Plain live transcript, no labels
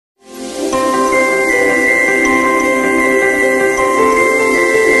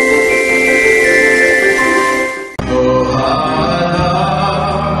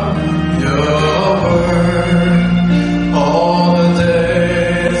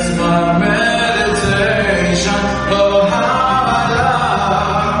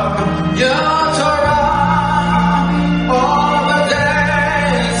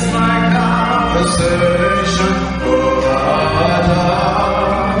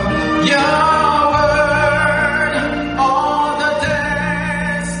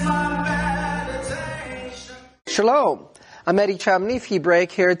I'm Eddie Chumney of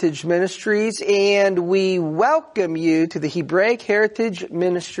Hebraic Heritage Ministries, and we welcome you to the Hebraic Heritage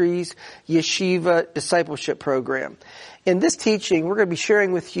Ministries Yeshiva Discipleship Program. In this teaching, we're going to be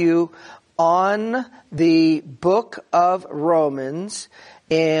sharing with you on the book of Romans,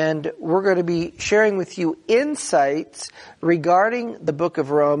 and we're going to be sharing with you insights regarding the book of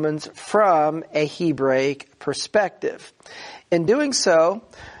Romans from a Hebraic perspective. In doing so,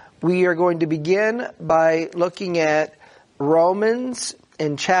 we are going to begin by looking at Romans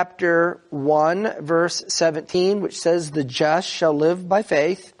in chapter 1, verse 17, which says, "The just shall live by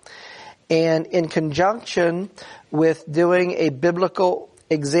faith." And in conjunction with doing a biblical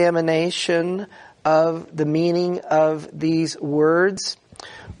examination of the meaning of these words,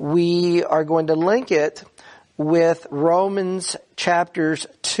 we are going to link it with Romans chapters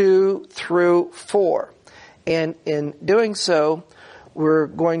 2 through 4. And in doing so, we're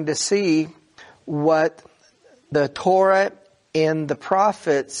going to see what the Torah and the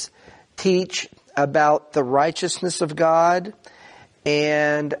prophets teach about the righteousness of God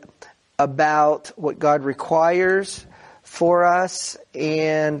and about what God requires for us.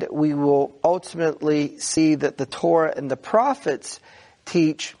 And we will ultimately see that the Torah and the prophets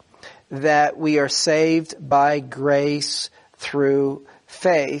teach that we are saved by grace through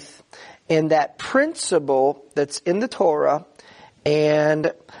faith. And that principle that's in the Torah,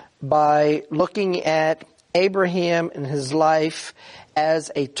 and by looking at Abraham and his life as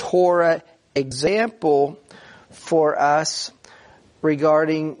a Torah example for us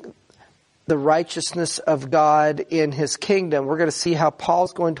regarding the righteousness of God in His kingdom, we're going to see how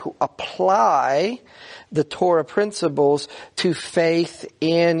Paul's going to apply the Torah principles to faith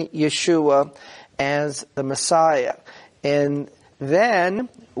in Yeshua as the Messiah. And then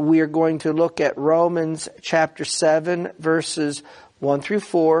we are going to look at Romans chapter 7, verses 1 through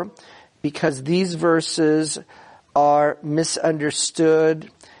 4, because these verses are misunderstood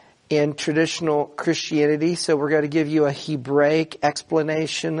in traditional Christianity. So we're going to give you a Hebraic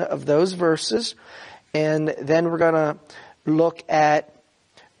explanation of those verses. And then we're going to look at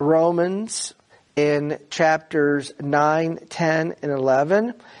Romans in chapters 9, 10, and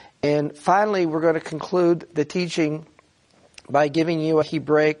 11. And finally, we're going to conclude the teaching by giving you a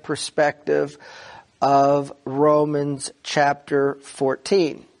Hebraic perspective of Romans chapter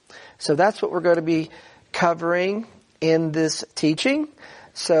 14. So that's what we're going to be covering in this teaching.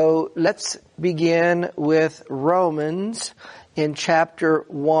 So let's begin with Romans in chapter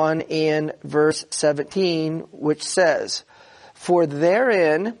 1 and verse 17, which says, "For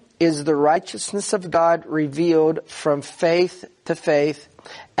therein is the righteousness of God revealed from faith to faith,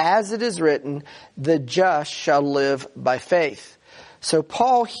 as it is written, the just shall live by faith." So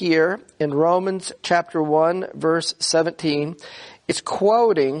Paul here in Romans chapter 1, verse 17, is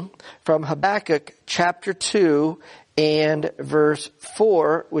quoting from Habakkuk chapter 2 and verse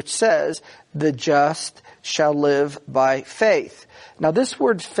 4, which says, "The just shall live by faith." Now this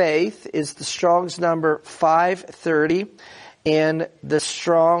word faith is the Strong's number 530 in the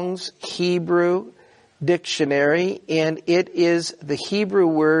Strong's Hebrew dictionary, and it is the Hebrew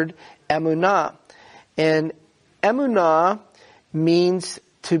word emunah. And emunah means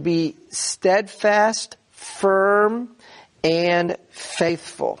to be steadfast, firm, and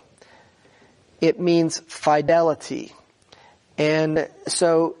faithful. It means fidelity. And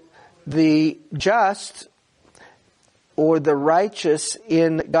so the just or the righteous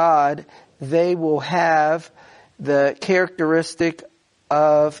in God, they will have the characteristic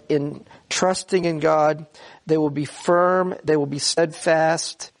of in trusting in God. They will be firm, they will be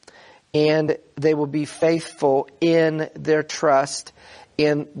steadfast, and they will be faithful in their trust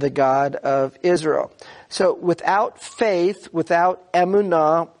in the God of Israel. So without faith, without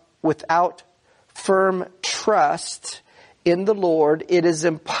emunah, without firm trust in the Lord, it is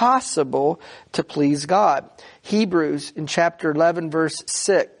impossible to please God. Hebrews in chapter 11, verse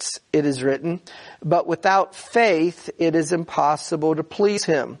 6, it is written, "But without faith it is impossible to please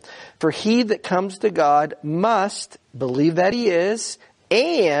Him. For he that comes to God must believe that He is,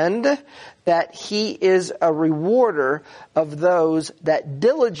 and that He is a rewarder of those that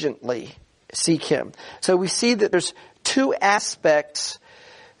diligently seek Him." So we see that there's two aspects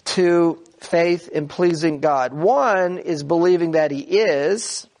to faith in pleasing God. One is believing that He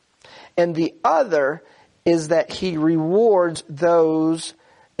is, and the other is that He rewards those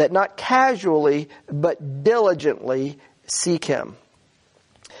that not casually but diligently seek Him.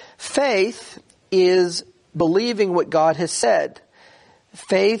 Faith is believing what God has said.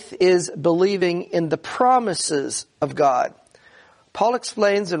 Faith is believing in the promises of God. Paul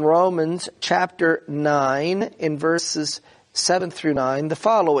explains in Romans chapter 9 in verses 7 through 9 the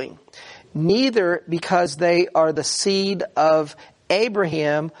following. Neither because they are the seed of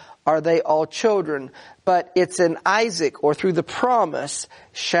Abraham are they all children, but it's in Isaac, or through the promise,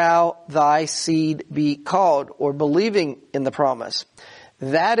 shall thy seed be called, or believing in the promise.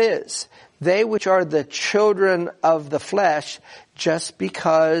 That is, they which are the children of the flesh, just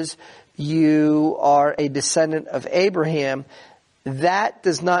because you are a descendant of Abraham, that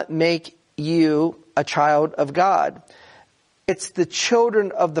does not make you a child of God. It's the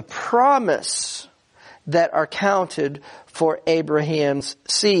children of the promise that are counted for Abraham's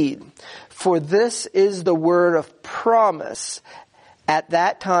seed. For this is the word of promise. At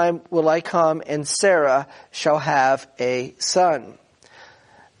that time will I come, and Sarah shall have a son.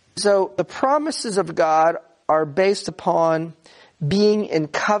 So the promises of God are based upon being in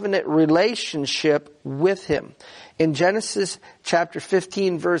covenant relationship with Him. In Genesis chapter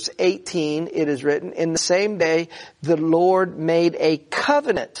 15, verse 18, it is written, in the same day the Lord made a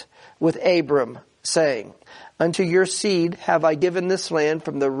covenant with Abram, saying, unto your seed have I given this land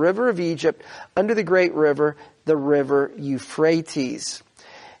from the river of Egypt unto the great river, the river Euphrates.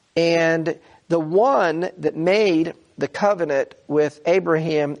 And the one that made the covenant with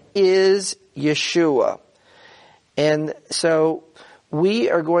Abraham is Yeshua. And so we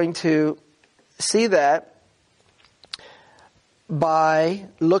are going to see that by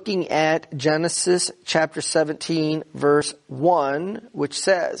looking at Genesis chapter 17, verse 1, which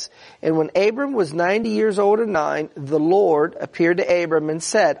says, and when Abram was 90 years old and 9, the Lord appeared to Abram and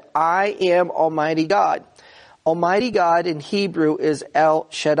said, I am Almighty God. Almighty God in Hebrew is El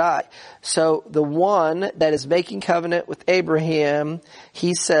Shaddai. So the one that is making covenant with Abraham,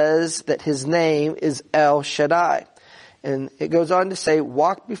 he says that his name is El Shaddai. And it goes on to say,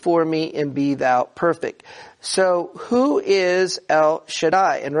 walk before me and be thou perfect. So who is El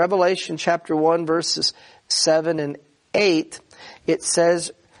Shaddai? In Revelation chapter 1 verses 7 and 8, it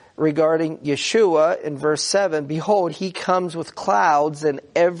says regarding Yeshua in verse 7, behold, he comes with clouds and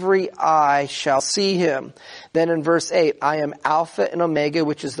every eye shall see him. Then in verse 8, I am Alpha and Omega,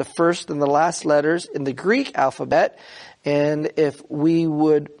 which is the first and the last letters in the Greek alphabet. And if we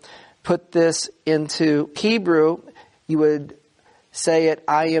would put this into Hebrew, you would say it,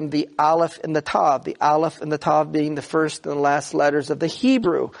 I am the Aleph and the Tav. The Aleph and the Tav being the first and the last letters of the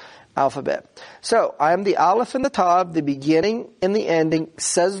Hebrew alphabet. So, I am the Aleph and the Tav, the beginning and the ending,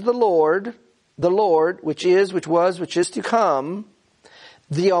 says the Lord, which is, which was, which is to come,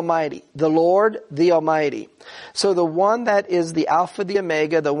 the Almighty. The Lord, the Almighty. So the one that is the Alpha, the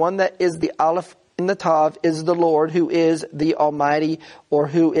Omega, the one that is the Aleph and the Tav is the Lord, who is the Almighty, or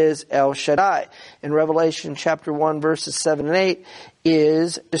who is El Shaddai. In Revelation chapter 1 verses 7 and 8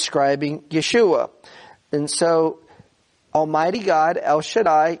 is describing Yeshua. And so Almighty God, El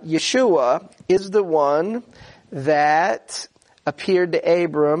Shaddai, Yeshua, is the one that appeared to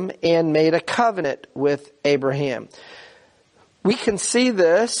Abram and made a covenant with Abraham. We can see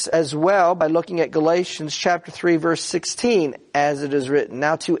this as well by looking at Galatians chapter 3 verse 16, as it is written,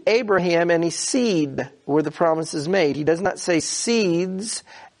 now to Abraham and his seed were the promises made. He does not say seeds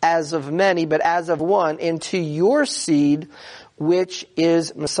as of many, but as of one, and to your seed, which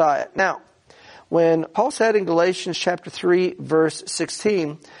is Messiah. Now, when Paul said in Galatians chapter 3 verse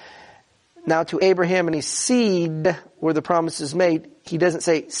 16, now to Abraham and his seed were the promises made, he doesn't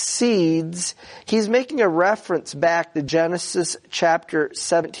say seeds. He's making a reference back to Genesis chapter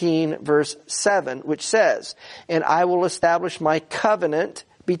 17 verse 7, which says, and I will establish my covenant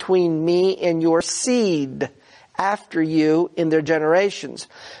between me and your seed after you in their generations,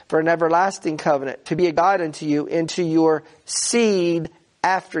 for an everlasting covenant, to be a God unto you and to your seed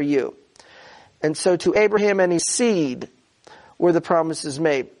after you. And so to Abraham and his seed were the promises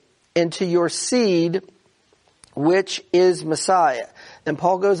made. And to your seed, which is Messiah. And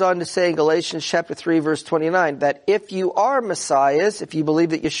Paul goes on to say in Galatians chapter 3 verse 29, that if you are Messiahs, if you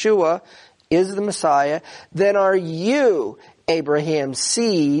believe that Yeshua is the Messiah, then are you Abraham's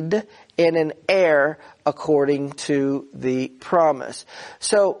seed and an heir according to the promise.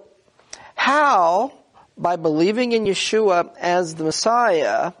 So, how, by believing in Yeshua as the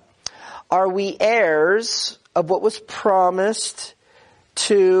Messiah, are we heirs of what was promised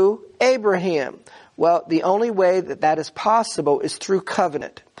to Abraham? Well, the only way that that is possible is through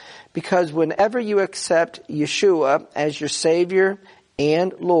covenant. Because whenever you accept Yeshua as your Savior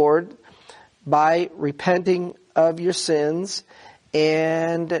and Lord, by repenting of your sins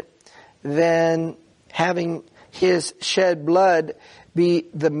and then having His shed blood be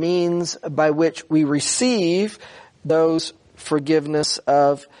the means by which we receive those forgiveness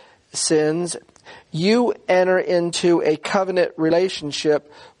of sins, you enter into a covenant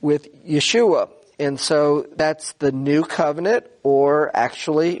relationship with Yeshua. And so that's the new covenant, or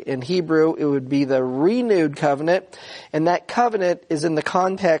actually in Hebrew it would be the renewed covenant. And that covenant is in the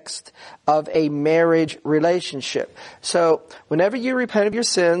context of a marriage relationship. So whenever you repent of your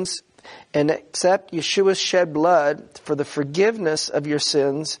sins and accept Yeshua's shed blood for the forgiveness of your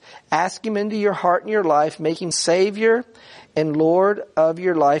sins, ask Him into your heart and your life, make Him Savior and Lord of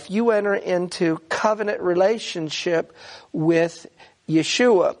your life, you enter into covenant relationship with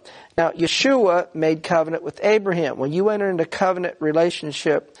Yeshua. Now, Yeshua made covenant with Abraham. When you enter into covenant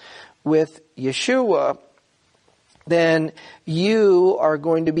relationship with Yeshua, then you are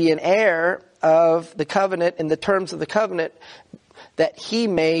going to be an heir of the covenant in the terms of the covenant that He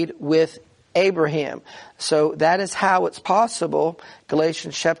made with Abraham. So that is how it's possible,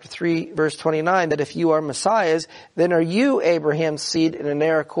 Galatians chapter 3 verse 29, that if you are Messiahs, then are you Abraham's seed and an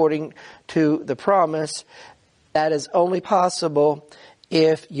heir according to the promise. That is only possible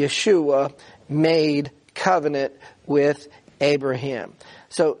if Yeshua made covenant with Abraham.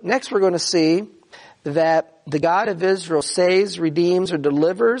 So next we're going to see that the God of Israel saves, redeems, or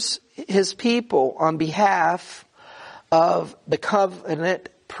delivers His people on behalf of the covenant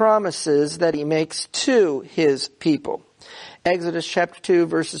promises that He makes to His people. Exodus chapter 2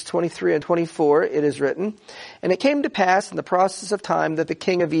 verses 23 and 24, it is written, "And it came to pass in the process of time that the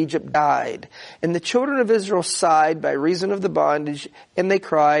king of Egypt died. And the children of Israel sighed by reason of the bondage, and they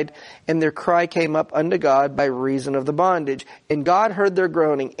cried, and their cry came up unto God by reason of the bondage. And God heard their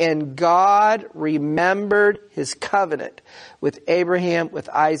groaning, and God remembered His covenant with Abraham, with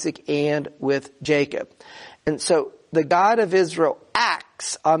Isaac, and with Jacob." And so the God of Israel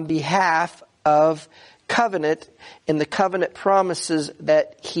acts on behalf of covenant in the covenant promises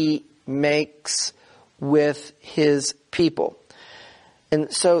that He makes with His people.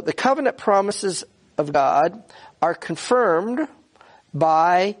 And so the covenant promises of God are confirmed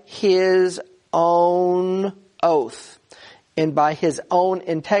by His own oath and by His own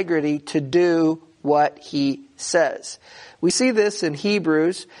integrity to do what He says. We see this in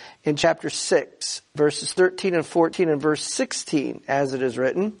Hebrews in chapter 6, verses 13 and 14 and verse 16, as it is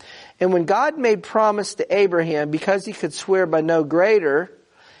written, "And when God made promise to Abraham, because He could swear by no greater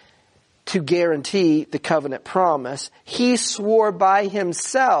to guarantee the covenant promise, He swore by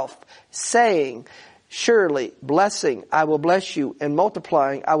Himself, saying, Surely, blessing, I will bless you, and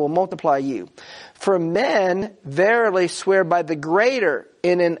multiplying, I will multiply you. For men verily swear by the greater,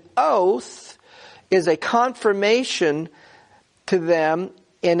 and an oath is a confirmation to them,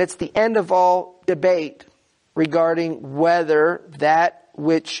 and it's the end of all debate regarding whether that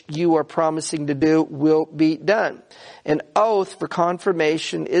which you are promising to do will be done. An oath for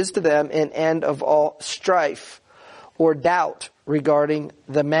confirmation is to them an end of all strife or doubt regarding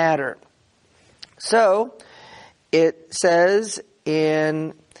the matter." So, it says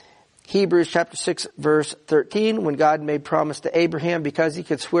in Hebrews chapter 6 verse 13, when God made promise to Abraham, because He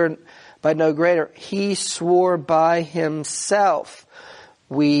could swear by no greater, He swore by Himself.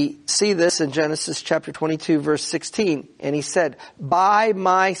 We see this in Genesis chapter 22 verse 16. And He said, "By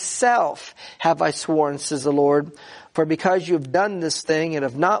myself have I sworn, says the Lord, for because you have done this thing and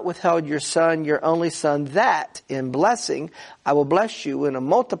have not withheld your son, your only son, that in blessing I will bless you, and in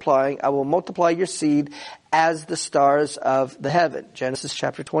multiplying I will multiply your seed as the stars of the heaven." Genesis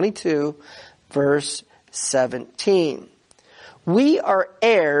chapter 22 verse 17. We are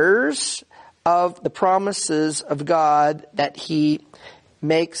heirs of the promises of God that He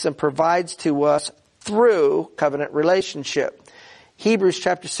makes and provides to us through covenant relationship. Hebrews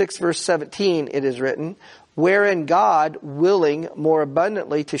chapter 6 verse 17, it is written, "Wherein God, willing more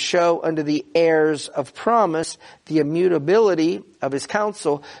abundantly to show unto the heirs of promise the immutability of His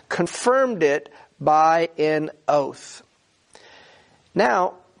counsel, confirmed it by an oath."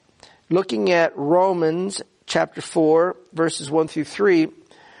 Now, looking at Romans chapter 4 verses 1 through 3,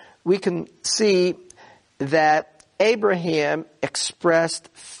 we can see that Abraham expressed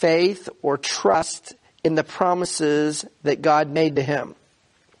faith or trust in the promises that God made to him.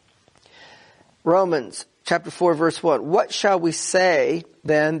 Romans chapter 4 verse 1, "What shall we say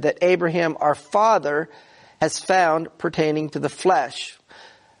then that Abraham our father has found pertaining to the flesh?"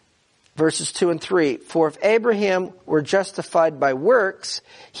 Verses 2 and 3, "For if Abraham were justified by works,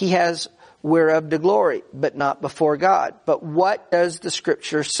 he has whereof to glory, but not before God. But what does the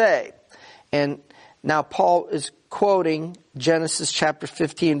Scripture say?" And now Paul is quoting Genesis chapter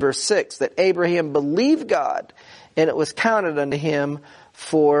 15 verse 6, that Abraham believed God and it was counted unto him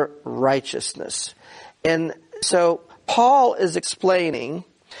for righteousness. And so Paul is explaining,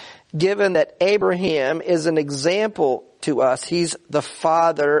 given that Abraham is an example to us, he's the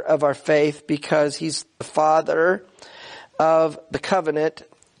father of our faith because he's the father of the covenant.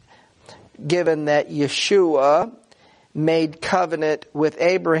 given that Yeshua made covenant with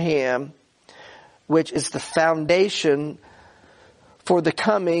Abraham, which is the foundation for the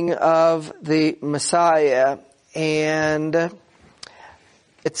coming of the Messiah, and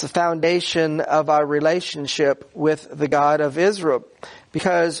it's the foundation of our relationship with the God of Israel.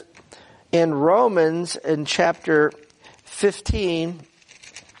 Because in Romans, in chapter 15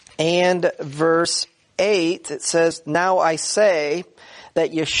 and verse 8, it says, "Now I say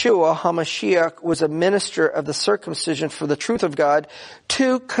that Yeshua HaMashiach was a minister of the circumcision for the truth of God,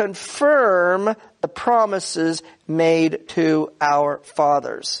 to confirm the promises made to our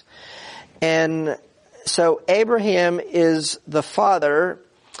fathers." And so Abraham is the father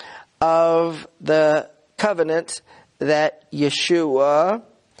of the covenant that Yeshua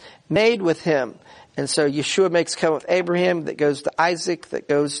made with him. And so Yeshua makes a covenant with Abraham that goes to Isaac, that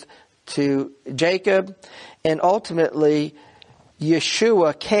goes to Jacob, and ultimately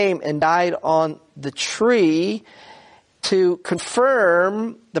Yeshua came and died on the tree to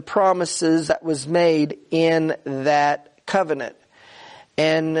confirm the promises that was made in that covenant.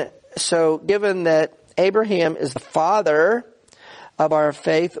 And so given that Abraham is the father of our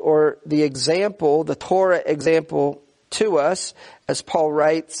faith, or the example, the Torah example to us, as Paul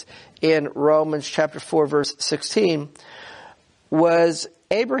writes in Romans chapter 4 verse 16, was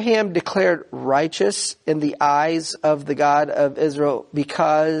Abraham declared righteous in the eyes of the God of Israel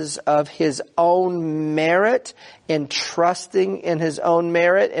because of his own merit and trusting in his own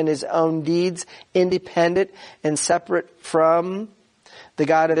merit and his own deeds, independent and separate from the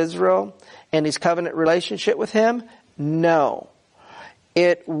God of Israel and his covenant relationship with him? No.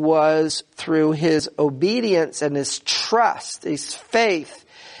 It was through his obedience and his trust, his faith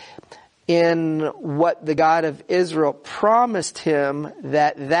in what the God of Israel promised him,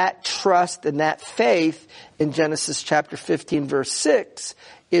 that trust and that faith in Genesis chapter 15 verse 6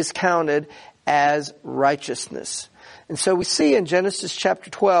 is counted as righteousness. And so we see in Genesis chapter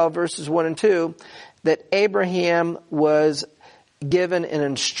 12 verses 1 and 2 that Abraham was given an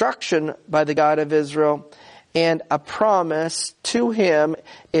instruction by the God of Israel and a promise to him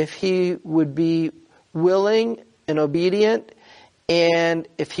if he would be willing and obedient, and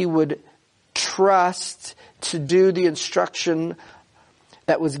if he would trust to do the instruction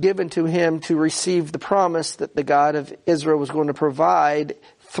that was given to him to receive the promise that the God of Israel was going to provide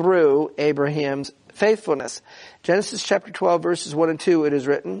through Abraham's faithfulness. Genesis chapter 12 verses 1 and 2, it is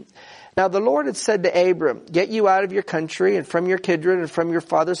written, "Now the Lord had said to Abram, get you out of your country and from your kindred and from your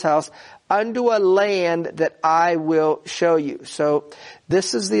father's house unto a land that I will show you." So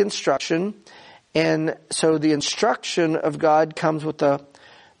this is the instruction. And so the instruction of God comes with a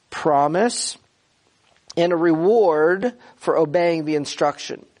promise and a reward for obeying the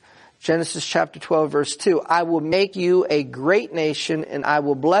instruction. Genesis chapter 12 verse 2, "I will make you a great nation, and I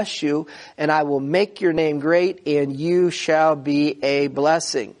will bless you, and I will make your name great, and you shall be a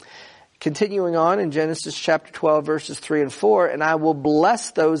blessing." Continuing on in Genesis chapter 12 verses 3 and 4, "And I will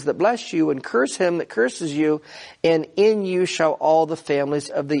bless those that bless you, and curse him that curses you, and in you shall all the families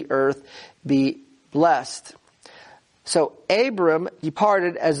of the earth be blessed." So Abram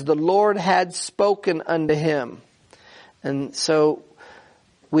departed as the Lord had spoken unto him. And so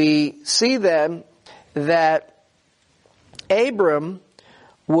we see then that Abram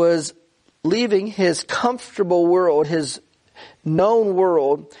was leaving his comfortable world, his known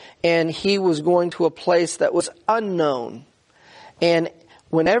world, and he was going to a place that was unknown. And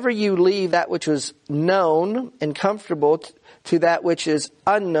whenever you leave that which was known and comfortable to that which is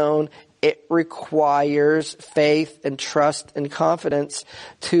unknown, it requires faith and trust and confidence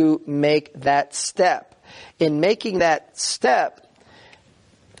to make that step. In making that step,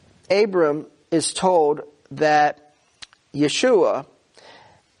 Abram is told that Yeshua,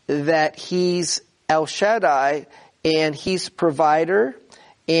 that he's El Shaddai, and he's provider,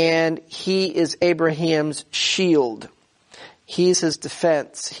 and he is Abraham's shield. He's his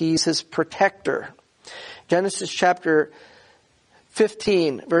defense. He's his protector. Genesis chapter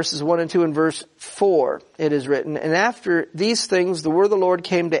 15, verses 1 and 2 and verse 4, it is written, "And after these things, the word of the Lord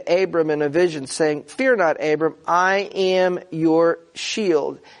came to Abram in a vision, saying, Fear not, Abram, I am your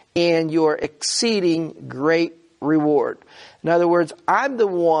shield and your exceeding great reward." In other words, I'm the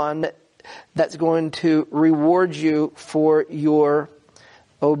one that's going to reward you for your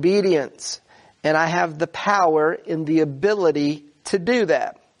obedience. And I have the power and the ability to do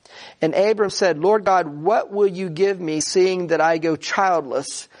that. And Abram said, "Lord God, what will you give me, seeing that I go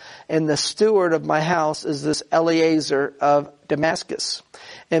childless, and the steward of my house is this Eliezer of Damascus?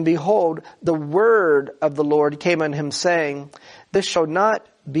 And behold, the word of the Lord came unto him, saying, This shall not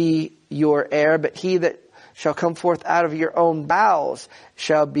be your heir, but he that shall come forth out of your own bowels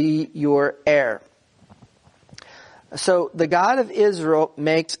shall be your heir. So the God of Israel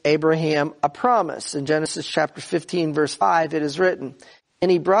makes Abraham a promise. In Genesis chapter 15, verse 5, it is written,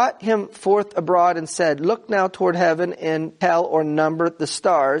 "And he brought him forth abroad and said, Look now toward heaven and tell or number the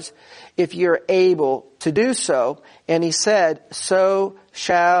stars, if you are able to do so. And he said, So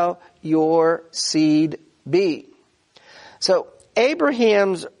shall your seed be." So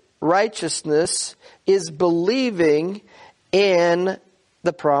Abraham's righteousness is believing in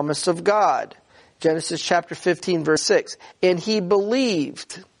the promise of God. Genesis chapter 15, verse 6. And he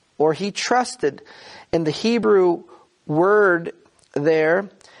believed, or he trusted. And the Hebrew word there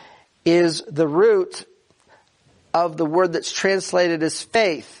is the root of the word that's translated as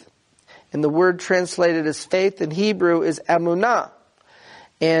faith. And the word translated as faith in Hebrew is emunah.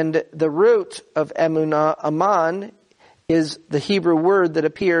 And the root of emunah, aman, is the Hebrew word that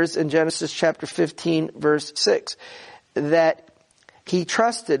appears in Genesis chapter 15, verse 6. That he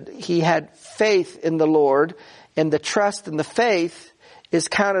trusted, he had faith in the Lord, and the trust and the faith is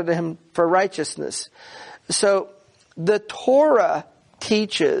counted to him for righteousness. So the Torah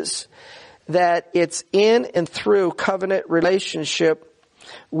teaches that it's in and through covenant relationship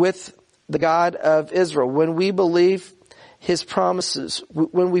with the God of Israel. When we believe His promises,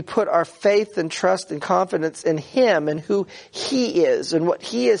 when we put our faith and trust and confidence in Him and who He is and what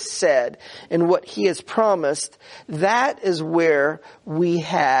He has said and what He has promised, that is where we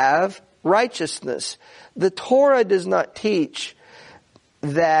have righteousness. The Torah does not teach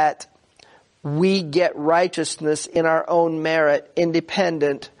that we get righteousness in our own merit,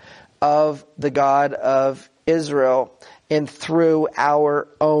 independent of the God of Israel and through our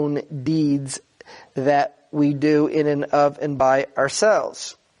own deeds that we do in and of and by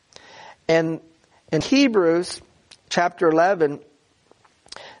ourselves. And in Hebrews chapter 11,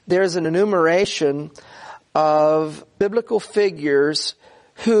 there's an enumeration of biblical figures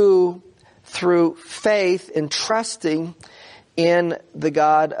who, through faith and trusting in the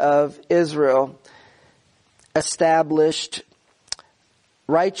God of Israel, established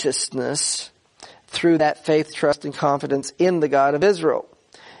righteousness through that faith, trust, and confidence in the God of Israel.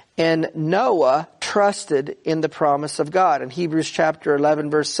 And Noah trusted in the promise of God. In Hebrews chapter 11,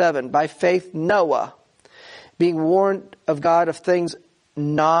 verse 7, by faith Noah, being warned of God of things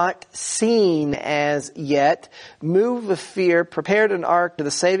not seen as yet, moved with fear, prepared an ark to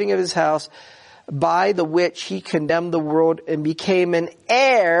the saving of his house, by the which he condemned the world and became an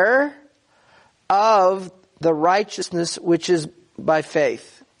heir of the righteousness which is by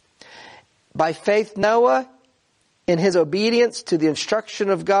faith. By faith Noah, in his obedience to the instruction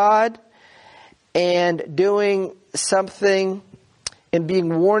of God and doing something and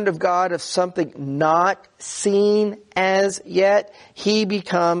being warned of God of something not seen as yet, he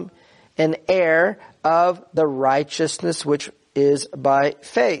become an heir of the righteousness which is by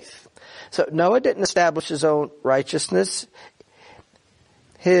faith. So Noah didn't establish his own righteousness.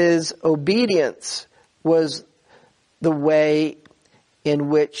 His obedience was the way in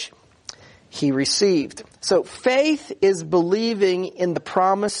which he received. So faith is believing in the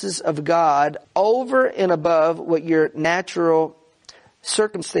promises of God over and above what your natural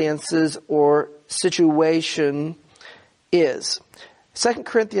circumstances or situation is. 2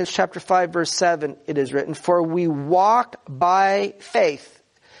 Corinthians chapter 5 verse 7, it is written, "For we walk by faith,"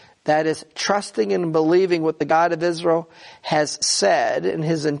 that is, trusting and believing what the God of Israel has said and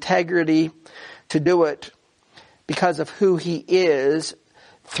His integrity to do it because of who He is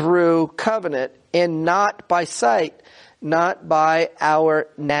through covenant, and not by sight, not by our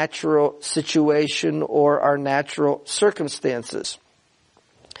natural situation or our natural circumstances.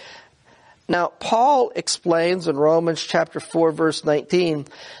 Now, Paul explains in Romans chapter 4 verse 19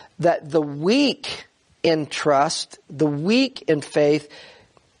 that the weak in trust, the weak in faith,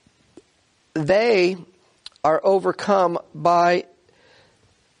 they are overcome by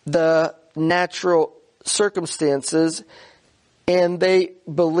the natural circumstances, and they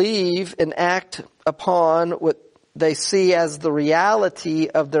believe and act upon what they see as the reality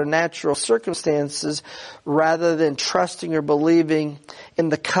of their natural circumstances rather than trusting or believing in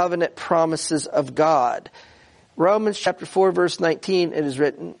the covenant promises of God. Romans chapter 4 verse 19, it is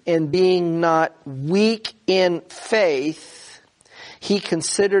written, "And being not weak in faith, he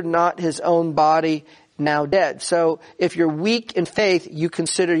considered not his own body now dead." So if you're weak in faith, you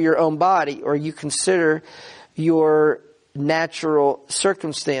consider your own body, or you consider your natural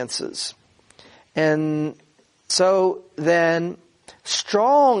circumstances. And so then,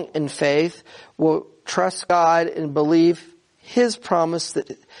 strong in faith will trust God and believe His promise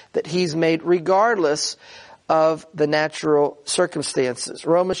that He's made regardless of the natural circumstances.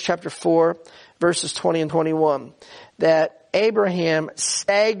 Romans chapter 4 verses 20 and 21, that Abraham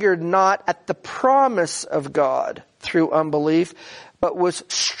staggered not at the promise of God through unbelief, but was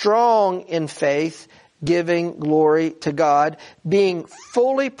strong in faith, giving glory to God, being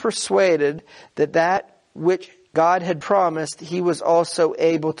fully persuaded that that which God had promised, he was also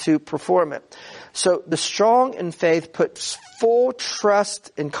able to perform it. So the strong in faith puts full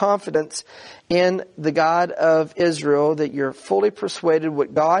trust and confidence in the God of Israel, that you're fully persuaded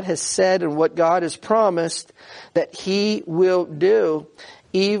what God has said and what God has promised that he will do,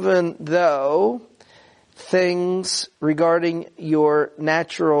 even though things regarding your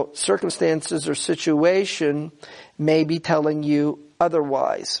natural circumstances or situation may be telling you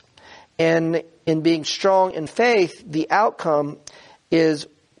otherwise. And in being strong in faith, the outcome is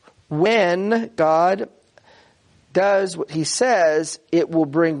when God does what he says, it will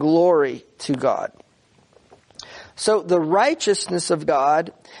bring glory to God. So the righteousness of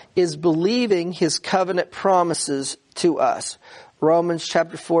God is believing his covenant promises to us. Romans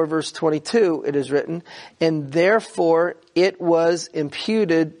chapter 4 verse 22, it is written, and therefore it was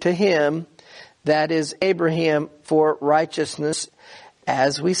imputed to him, that is Abraham, for righteousness,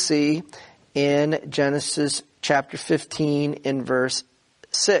 as we see in Genesis chapter 15 in verse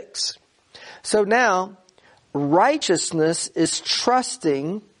 6. So now, righteousness is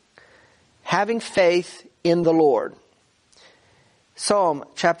trusting, having faith in the Lord. Psalm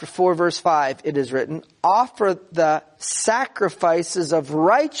chapter 4 verse 5, it is written, offer the sacrifices of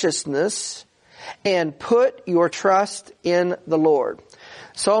righteousness and put your trust in the Lord.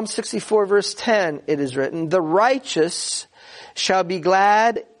 Psalm 64 verse 10, it is written, the righteous shall be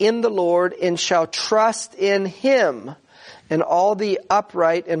glad in the Lord and shall trust in him, and all the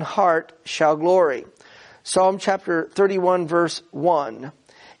upright in heart shall glory. Psalm chapter 31 verse 1,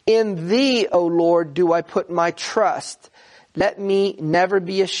 in thee, O Lord, do I put my trust. Let me never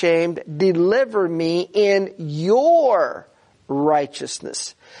be ashamed. Deliver me in your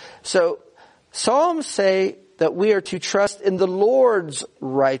righteousness. So, Psalms say that we are to trust in the Lord's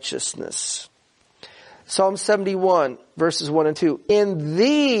righteousness. Psalm 71, verses 1 and 2. In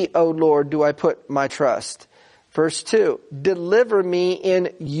thee, O Lord, do I put my trust. Verse 2. Deliver me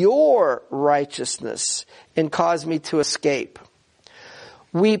in your righteousness and cause me to escape.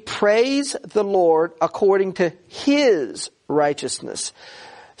 We praise the Lord according to his righteousness.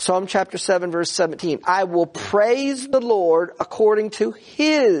 Psalm chapter 7 verse 17. I will praise the Lord according to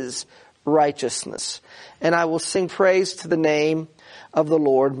his righteousness, and I will sing praise to the name of the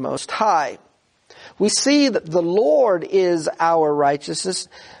Lord Most High. We see that the Lord is our righteousness,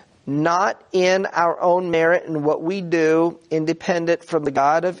 not in our own merit and what we do, independent from the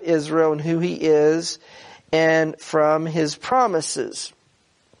God of Israel and who he is, and from his promises.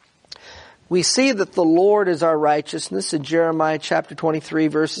 We see that the Lord is our righteousness in Jeremiah chapter 23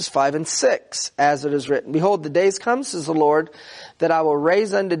 verses 5 and 6, as it is written, behold, the days come, says the Lord, that I will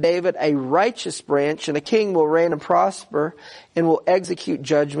raise unto David a righteous branch, and a king will reign and prosper, and will execute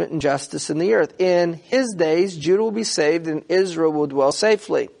judgment and justice in the earth. In his days, Judah will be saved, and Israel will dwell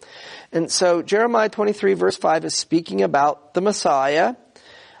safely. And so Jeremiah 23 verse 5 is speaking about the Messiah.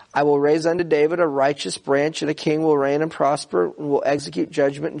 I will raise unto David a righteous branch, and a king will reign and prosper, and will execute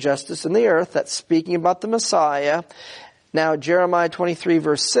judgment and justice in the earth. That's speaking about the Messiah. Now, Jeremiah 23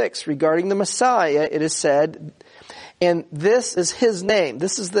 verse 6, regarding the Messiah, it is said, and this is his name.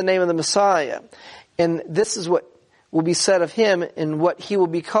 This is the name of the Messiah. And this is what will be said of him and what he will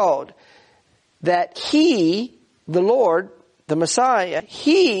be called. That he, the Lord, the Messiah,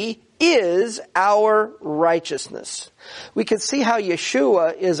 he is our righteousness. We can see how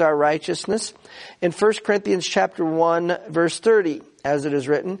Yeshua is our righteousness in 1 Corinthians chapter 1 verse 30, as it is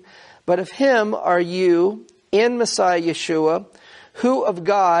written, but of him are you in Messiah Yeshua, who of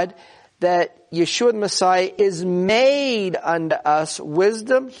God, that Yeshua the Messiah is made unto us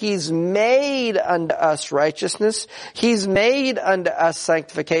wisdom, he's made unto us righteousness, he's made unto us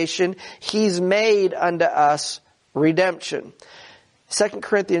sanctification, he's made unto us redemption. 2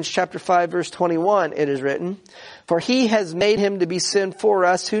 Corinthians chapter 5 verse 21, it is written, for he has made him to be sin for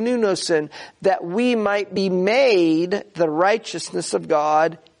us who knew no sin, that we might be made the righteousness of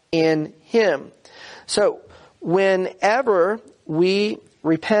God in him. So, whenever we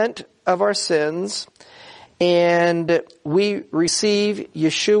repent of our sins and we receive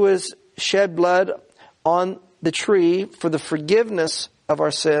Yeshua's shed blood on the tree for the forgiveness of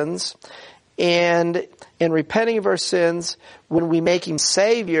our sins, and in repenting of our sins, when we make him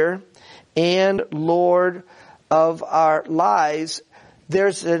Savior and Lord of our lives,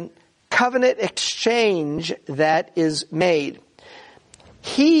 there's a covenant exchange that is made.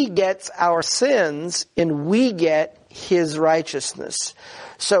 He gets our sins and we get his righteousness.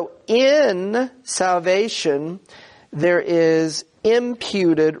 So in salvation, there is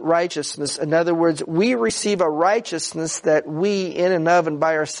imputed righteousness. In other words, we receive a righteousness that we in and of and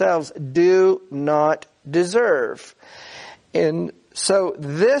by ourselves do not deserve. And so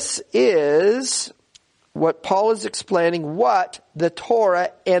this is what Paul is explaining, what the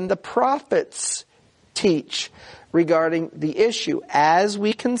Torah and the prophets teach regarding the issue. As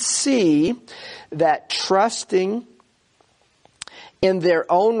we can see that trusting in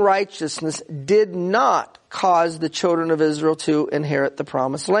their own righteousness did not cause the children of Israel to inherit the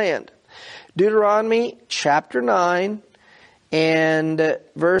promised land. Deuteronomy chapter 9 and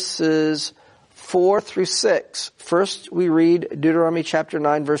verses 4 through 6. First we read Deuteronomy chapter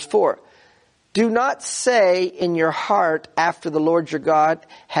 9 verse 4. Do not say in your heart after the Lord your God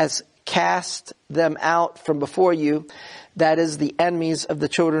has cast them out from before you, that is the enemies of the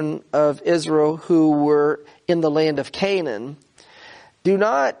children of Israel who were in the land of Canaan. Do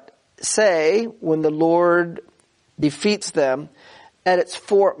not say when the Lord defeats them that it's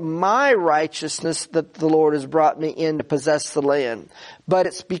for my righteousness that the Lord has brought me in to possess the land. But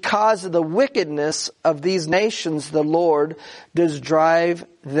it's because of the wickedness of these nations the Lord does drive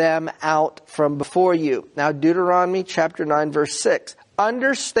them out from before you. Now Deuteronomy chapter 9 verse 6.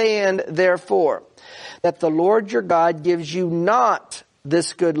 Understand therefore that the Lord your God gives you not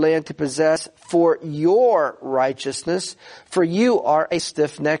this good land to possess for your righteousness, for you are a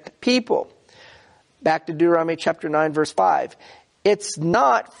stiff-necked people. Back to Deuteronomy chapter 9 verse 5. It's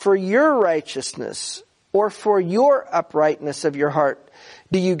not for your righteousness or for your uprightness of your heart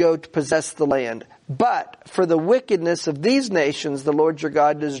do you go to possess the land, but for the wickedness of these nations the Lord your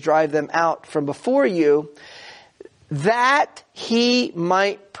God does drive them out from before you, that he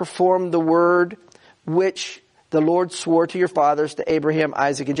might perform the word which the Lord swore to your fathers, to Abraham,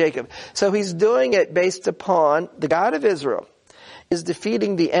 Isaac, and Jacob. So he's doing it based upon the God of Israel is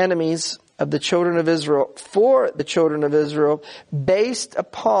defeating the enemies of the children of Israel for the children of Israel based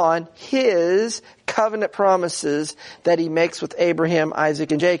upon his covenant promises that he makes with Abraham,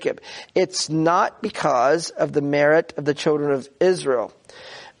 Isaac, and Jacob. It's not because of the merit of the children of Israel,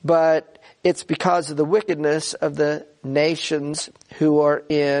 but it's because of the wickedness of the nations who are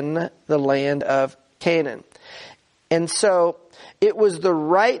in the land of Canaan. And so it was the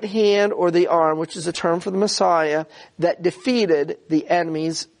right hand or the arm, which is a term for the Messiah, that defeated the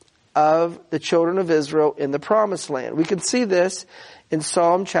enemies of the children of Israel in the promised land. We can see this in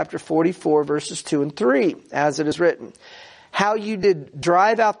Psalm chapter 44 verses 2 and 3, as it is written. How you did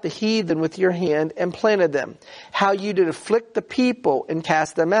drive out the heathen with your hand and planted them. How you did afflict the people and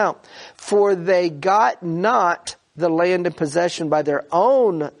cast them out. For they got not the land in possession by their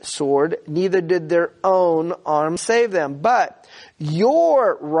own sword, neither did their own arm save them. But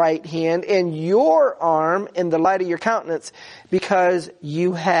your right hand and your arm in the light of your countenance, because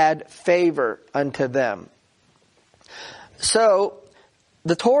you had favor unto them. So,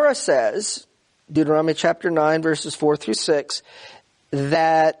 the Torah says, Deuteronomy chapter 9 verses 4 through 6,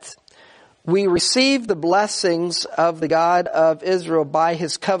 that we receive the blessings of the God of Israel by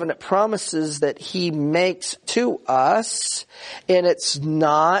his covenant promises that he makes to us, and it's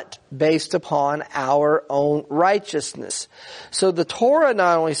not based upon our own righteousness. So the Torah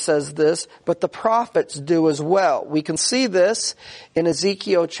not only says this, but the prophets do as well. We can see this in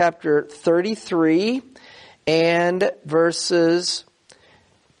Ezekiel chapter 33 and verses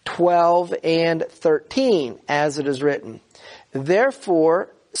 12 and 13, as it is written. Therefore,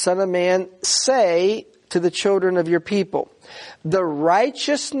 Son of man, say to the children of your people, the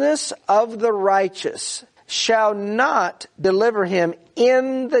righteousness of the righteous shall not deliver him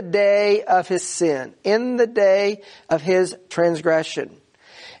in the day of his sin, in the day of his transgression.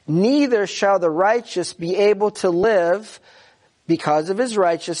 Neither shall the righteous be able to live because of his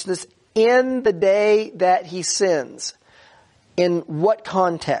righteousness in the day that he sins. In what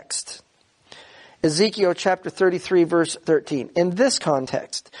context? Ezekiel chapter 33 verse 13. In this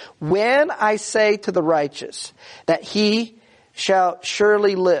context, when I say to the righteous that he shall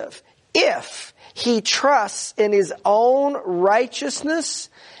surely live, if he trusts in his own righteousness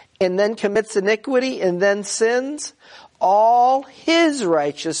and then commits iniquity and then sins, all his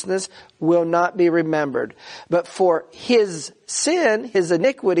righteousness will not be remembered. But for his sin, his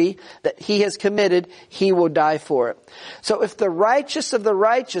iniquity that he has committed, he will die for it. So if the righteous of the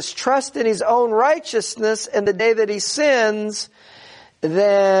righteous trust in his own righteousness in the day that he sins,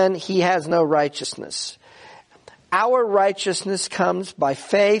 then he has no righteousness. Our righteousness comes by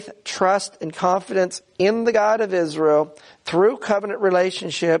faith, trust, and confidence in the God of Israel through covenant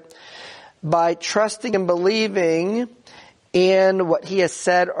relationship, by trusting and believing in what he has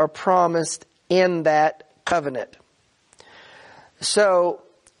said or promised in that covenant. So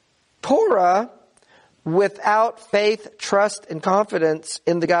Torah without faith, trust, and confidence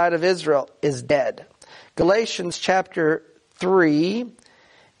in the God of Israel is dead. Galatians chapter 3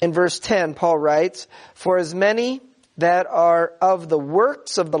 and verse 10, Paul writes, "For as many that are of the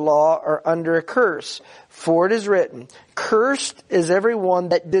works of the law are under a curse. For it is written, cursed is everyone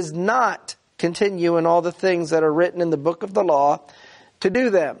that does not continue in all the things that are written in the book of the law to do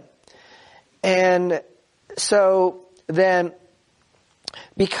them." And so then,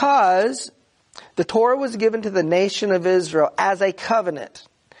 because the Torah was given to the nation of Israel as a covenant,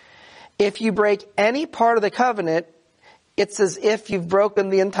 if you break any part of the covenant, it's as if you've broken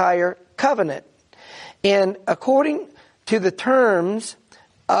the entire covenant. And according to the terms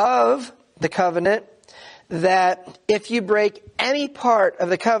of the covenant, that if you break any part of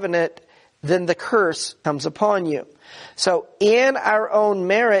the covenant, then the curse comes upon you. So in our own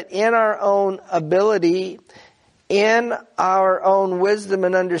merit, in our own ability, in our own wisdom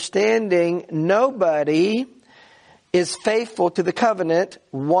and understanding, nobody is faithful to the covenant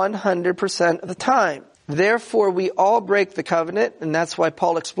 100% of the time. Therefore, we all break the covenant, and that's why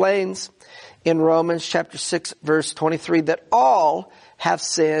Paul explains in Romans chapter 6, verse 23, that all have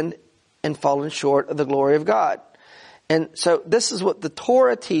sinned and fallen short of the glory of God. And so this is what the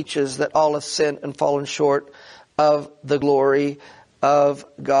Torah teaches, that all have sinned and fallen short of the glory of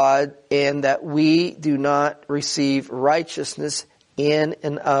God, and that we do not receive righteousness in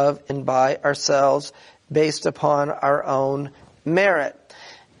and of and by ourselves based upon our own merit.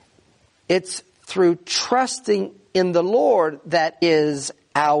 It's through trusting in the Lord that is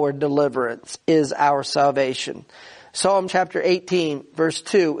our deliverance, is our salvation. Psalm chapter 18, verse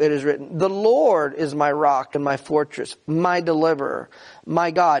 2, it is written, "The Lord is my rock and my fortress, my deliverer,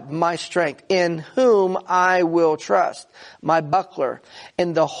 my God, my strength, in whom I will trust, my buckler,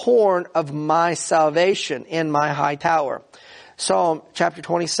 and the horn of my salvation, and my high tower." Psalm chapter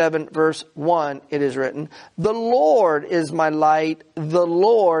 27, verse 1, it is written, "The Lord is my light, the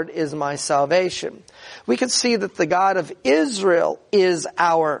Lord is my salvation." We can see that the God of Israel is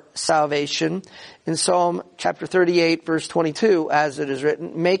our salvation. In Psalm chapter 38, verse 22, as it is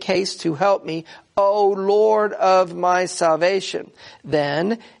written, "Make haste to help me, O Lord of my salvation."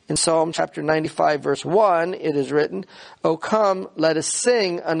 Then, in Psalm chapter 95, verse 1, it is written, "O come, let us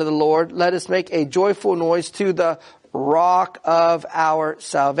sing unto the Lord, let us make a joyful noise to the rock of our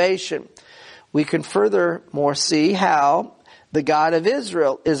salvation." We can furthermore see how the God of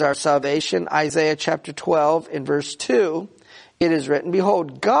Israel is our salvation. Isaiah chapter 12 in verse 2, it is written,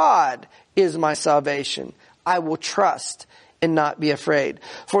 "Behold, God is my salvation. I will trust and not be afraid.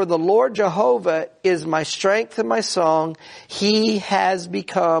 For the Lord Jehovah is my strength and my song. He has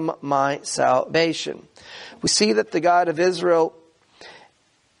become my salvation." We see that the God of Israel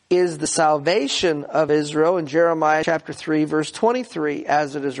is the salvation of Israel in Jeremiah chapter 3 verse 23,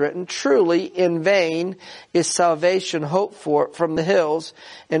 as it is written, "Truly in vain is salvation hoped for from the hills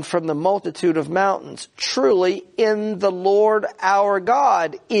and from the multitude of mountains. Truly in the Lord our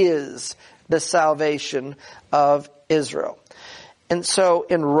God is the salvation of Israel." And so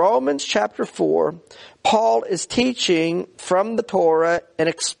in Romans chapter 4, Paul is teaching from the Torah and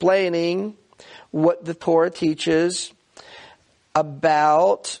explaining what the Torah teaches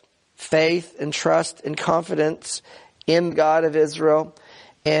about faith and trust and confidence in God of Israel,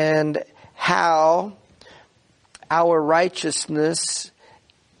 and how our righteousness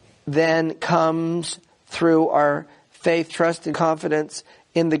then comes through our faith, trust, and confidence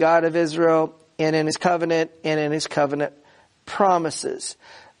in the God of Israel and in His covenant and in His covenant promises.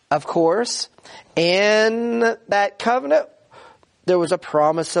 Of course, in that covenant, there was a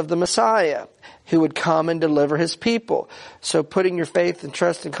promise of the Messiah who would come and deliver His people. So putting your faith and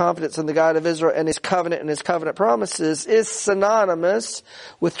trust and confidence in the God of Israel and His covenant promises is synonymous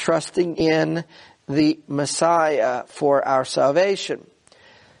with trusting in the Messiah for our salvation.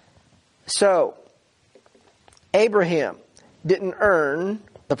 So, Abraham didn't earn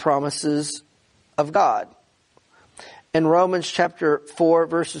the promises of God. In Romans chapter 4,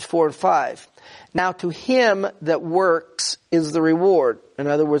 verses 4 and 5, "Now to him that works is the reward." In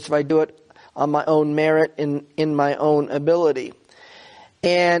other words, if I do it on my own merit and in my own ability.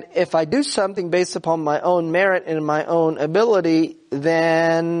 And if I do something based upon my own merit and my own ability,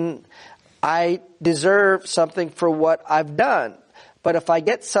 then I deserve something for what I've done. But if I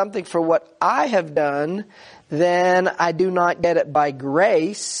get something for what I have done, then I do not get it by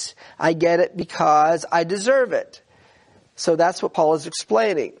grace. I get it because I deserve it. So that's what Paul is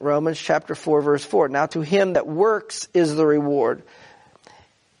explaining. Romans chapter 4, verse 4. "Now to him that works is the reward."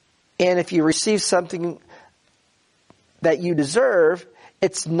 And if you receive something that you deserve,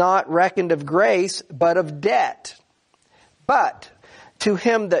 it's not reckoned of grace, but of debt. But To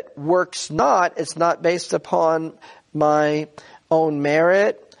him that works not, it's not based upon my own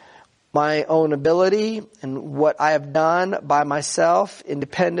merit, my own ability, and what I have done by myself,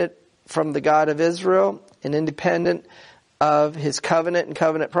 independent from the God of Israel, and independent of his covenant and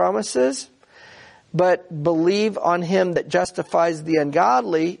covenant promises, but believe on him that justifies the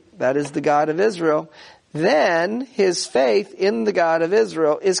ungodly, that is the God of Israel, then his faith in the God of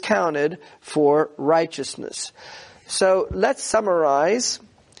Israel is counted for righteousness. So let's summarize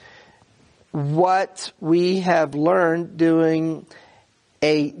what we have learned doing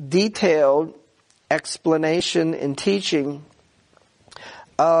a detailed explanation and teaching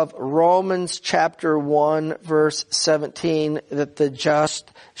of Romans chapter 1 verse 17, that the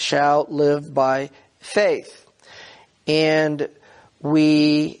just shall live by faith. And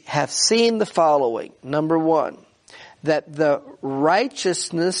we have seen the following. Number one, that the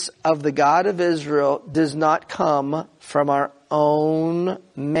righteousness of the God of Israel does not come from our own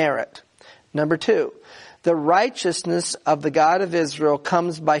merit. Number two, the righteousness of the God of Israel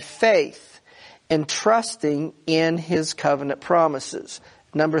comes by faith and trusting in his covenant promises.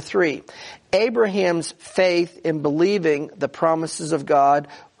 Number three, Abraham's faith in believing the promises of God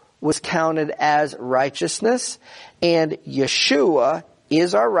was counted as righteousness, and Yeshua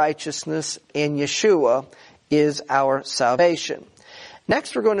is our righteousness, and Yeshua is our salvation.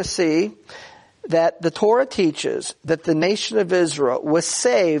 Next, we're going to see that the Torah teaches that the nation of Israel was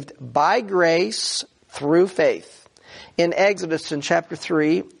saved by grace through faith. In Exodus in chapter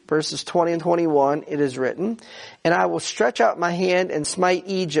 3, verses 20 and 21, it is written, "And I will stretch out my hand and smite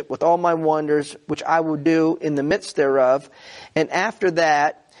Egypt with all my wonders, which I will do in the midst thereof. And after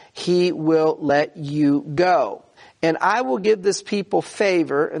that, he will let you go. And I will give this people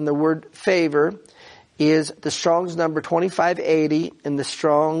favor," and the word favor is the Strong's number 2580 in the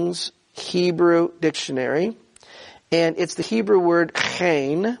Strong's Hebrew dictionary. And it's the Hebrew word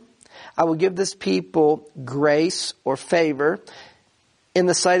chen. "I will give this people grace or favor in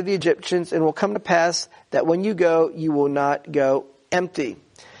the sight of the Egyptians, and it will come to pass that when you go, you will not go empty."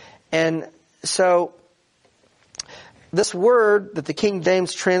 And so this word that the King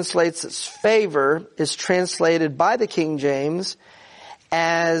James translates as favor is translated by the King James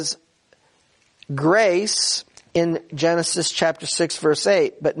as grace in Genesis chapter 6 verse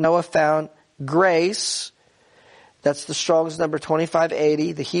 8. "But Noah found grace," that's the Strong's number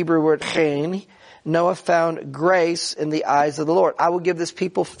 2580, the Hebrew word chen. "Noah found grace in the eyes of the Lord." I will give this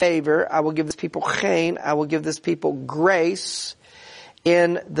people favor. I will give this people chen. I will give this people grace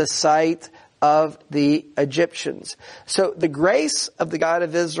in the sight of the Egyptians. So the grace of the God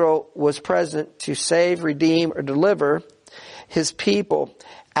of Israel was present to save, redeem, or deliver his people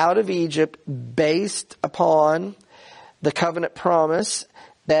out of Egypt based upon the covenant promise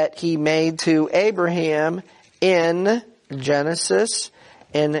that he made to Abraham in Genesis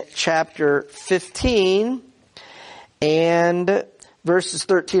in chapter 15 and verses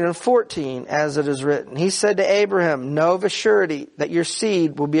 13 and 14, as it is written. "He said to Abraham, know of a surety that your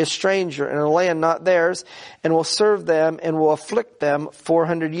seed will be a stranger in a land not theirs, and will serve them and will afflict them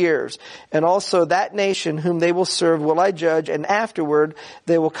 400 years. And also that nation whom they will serve will I judge, and afterward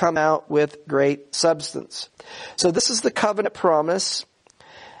they will come out with great substance." So this is the covenant promise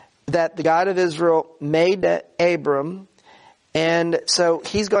that the God of Israel made to Abram. And so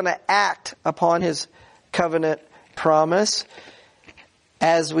he's going to act upon his covenant promise,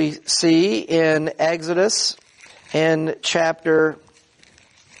 as we see in Exodus in chapter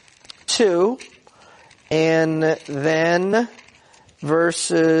 2, and then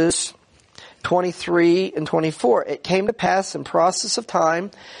verses 23 and 24. "It came to pass in process of time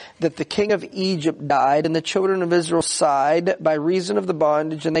that the king of Egypt died, and the children of Israel sighed by reason of the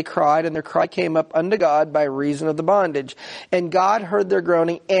bondage, and they cried, and their cry came up unto God by reason of the bondage. And God heard their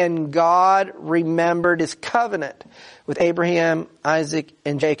groaning, and God remembered his covenant with Abraham, Isaac,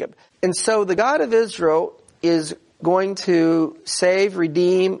 and Jacob." And so the God of Israel is going to save,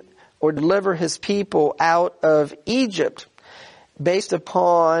 redeem, or deliver his people out of Egypt based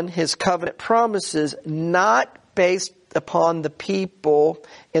upon his covenant promises, not based upon the people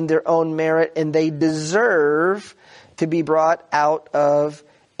in their own merit, and they deserve to be brought out of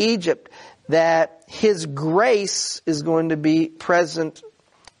Egypt. That his grace is going to be present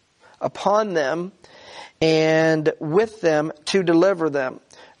upon them and with them to deliver them.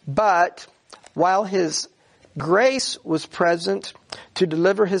 But while his grace was present to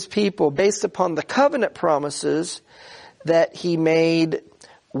deliver his people based upon the covenant promises that he made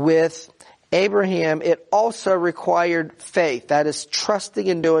with Abraham, it also required faith. That is, trusting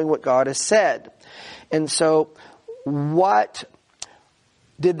in doing what God has said. And so what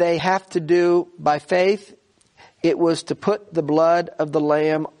did they have to do by faith? it was to put the blood of the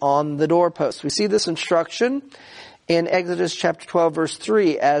lamb on the doorpost. We see this instruction in Exodus chapter 12, verse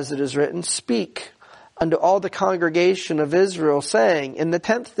 3, as it is written, "Speak unto all the congregation of Israel, saying, In the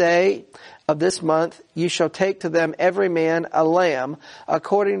 10th day of this month you shall take to them every man a lamb,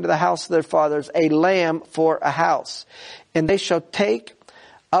 according to the house of their fathers, a lamb for a house. And they shall take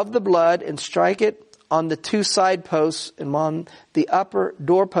of the blood and strike it on the two side posts and on the upper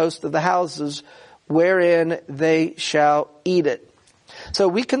doorpost of the houses, wherein they shall eat it." So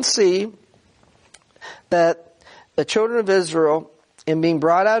we can see that the children of Israel, in being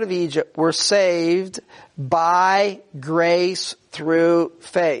brought out of Egypt, were saved by grace through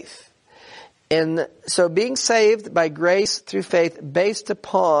faith. And so being saved by grace through faith based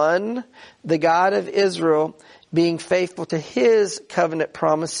upon the God of Israel being faithful to His covenant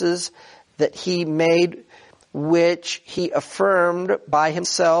promises that He made, which He affirmed by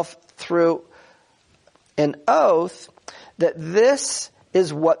Himself through an oath, that this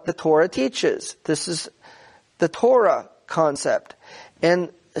is what the Torah teaches. This is the Torah concept.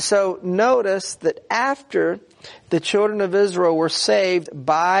 And so notice that after the children of Israel were saved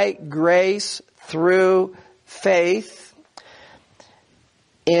by grace through faith,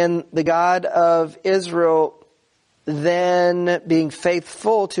 and the God of Israel then being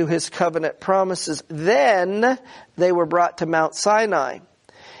faithful to His covenant promises, then they were brought to Mount Sinai.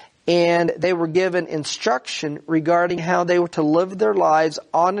 And they were given instruction regarding how they were to live their lives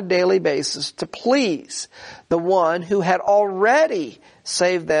on a daily basis to please the one who had already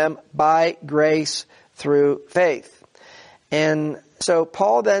saved them by grace through faith. And so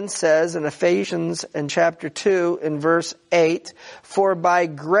Paul then says in Ephesians in chapter 2 in verse 8, "For by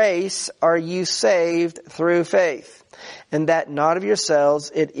grace are you saved through faith, and that not of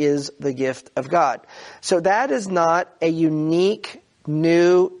yourselves, it is the gift of God." So that is not a unique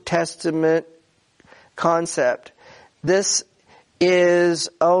New Testament concept. This is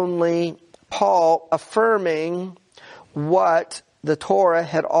only Paul affirming what the Torah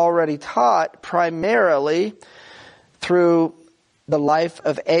had already taught, primarily through the life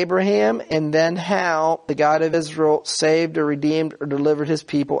of Abraham, and then how the God of Israel saved or redeemed or delivered His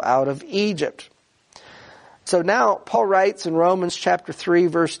people out of Egypt. So now Paul writes in Romans chapter 3,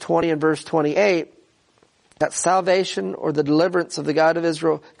 verse 20 and verse 28, that salvation or the deliverance of the God of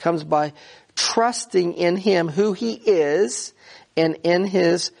Israel comes by trusting in Him, who He is, and in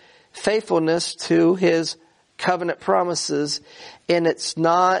His faithfulness to His covenant promises. And it's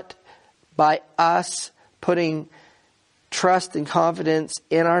not by us putting trust and confidence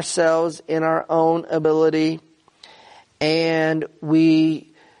in ourselves, in our own ability, and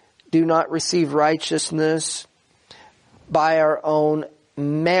we do not receive righteousness by our own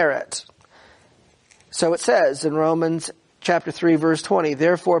merit. So it says in Romans chapter 3 verse 20,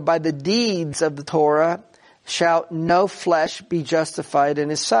 "Therefore by the deeds of the Torah shall no flesh be justified in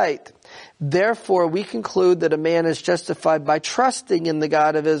His sight. Therefore we conclude that a man is justified by trusting in the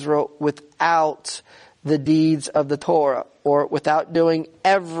God of Israel without the deeds of the Torah," or without doing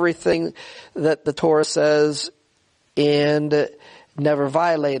everything that the Torah says and never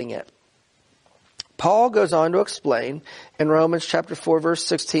violating it. Paul goes on to explain in Romans chapter 4 verse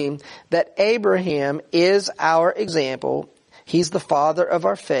 16 that Abraham is our example. He's the father of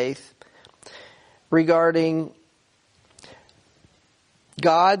our faith regarding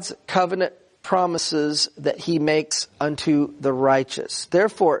God's covenant promises that He makes unto the righteous.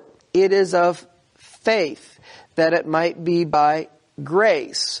 Therefore, it is of faith that it might be by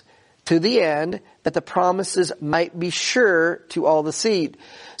grace, to the end that the promises might be sure to all the seed.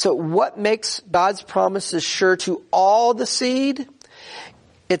 So what makes God's promises sure to all the seed?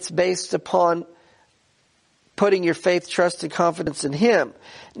 It's based upon putting your faith, trust, and confidence in Him.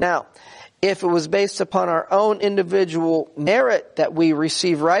 Now, if it was based upon our own individual merit that we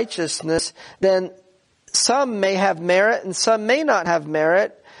receive righteousness, then some may have merit and some may not have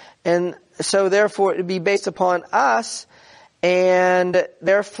merit. And so therefore it would be based upon us, and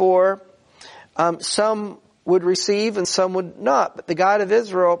therefore some would receive and some would not. But the God of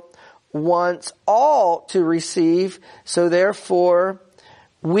Israel wants all to receive, so therefore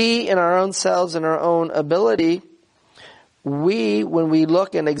we in our own selves and our own ability, when we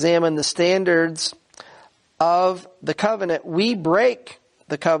look and examine the standards of the covenant, we break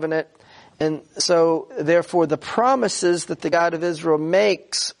the covenant. And so therefore the promises that the God of Israel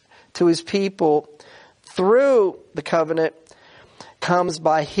makes to His people through the covenant comes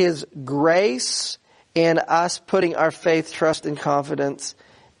by His grace and us putting our faith, trust, and confidence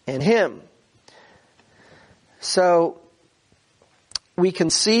in Him. So we can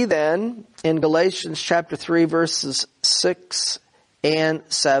see then in Galatians chapter 3 verses 6 and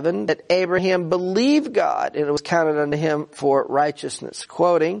 7, that Abraham believed God, and it was counted unto him for righteousness.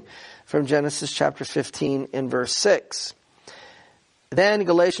 Quoting from Genesis chapter 15 and verse 6. Then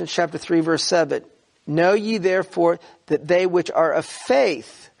Galatians chapter 3 verse 7. Know ye therefore that they which are of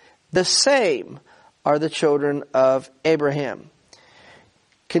faith, the same are the children of Abraham.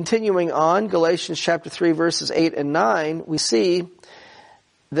 Continuing on, Galatians chapter 3 verses 8 and 9, we see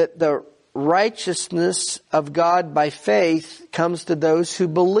that the righteousness of God by faith comes to those who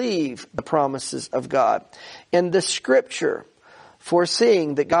believe the promises of God. And the Scripture,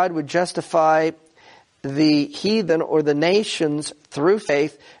 foreseeing that God would justify the heathen or the nations through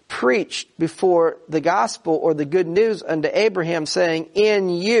faith, preached before the gospel or the good news unto Abraham, saying, in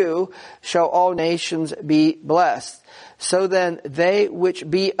you shall all nations be blessed. So then they which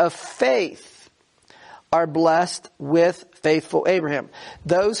be of faith are blessed with faithful Abraham.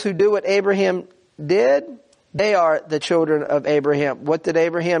 Those who do what Abraham did, they are the children of Abraham. What did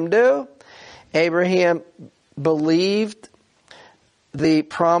Abraham do? Abraham believed the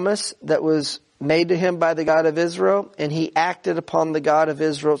promise that was made to him by the God of Israel, and he acted upon the God of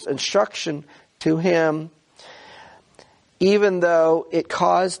Israel's instruction to him, even though it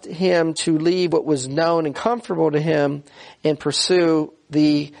caused him to leave what was known and comfortable to him and pursue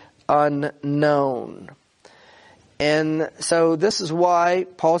the unknown. And so this is why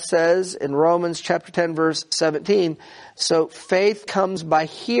Paul says in Romans chapter 10 verse 17, so faith comes by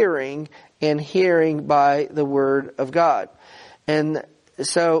hearing, and hearing by the word of God. And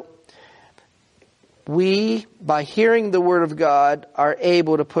so we, by hearing the word of God, are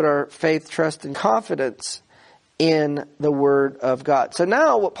able to put our faith, trust, and confidence in the word of God. So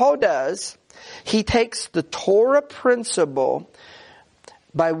now what Paul does, he takes the Torah principle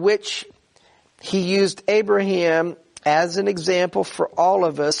by which he used Abraham as an example for all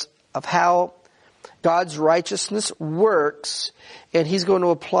of us of how God's righteousness works, and he's going to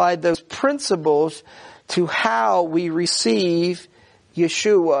apply those principles to how we receive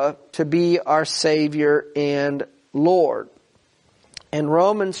Yeshua to be our Savior and Lord. In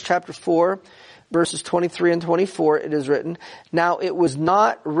Romans chapter 4, verses 23 and 24, it is written, now it was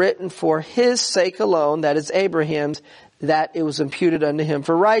not written for his sake alone, that is Abraham's, that it was imputed unto him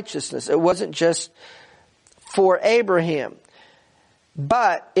for righteousness. It wasn't just for Abraham,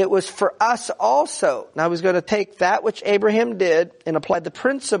 but it was for us also. Now I was going to take that which Abraham did and apply the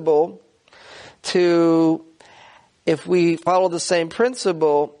principle to, if we follow the same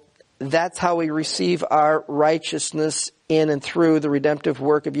principle, that's how we receive our righteousness in and through the redemptive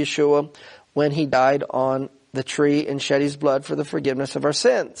work of Yeshua when he died on the tree and shed his blood for the forgiveness of our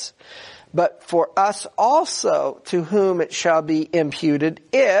sins. But for us also, to whom it shall be imputed,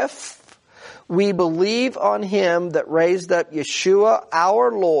 if we believe on him that raised up Yeshua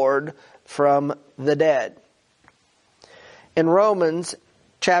our Lord from the dead. In Romans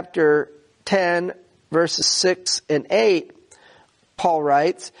chapter 10, verses 6 and 8, Paul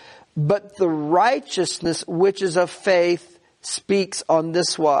writes, but the righteousness which is of faith speaks on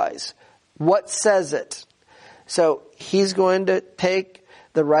this wise. What says it? So he's going to take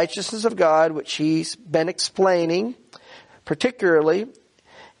the righteousness of God, which he's been explaining, particularly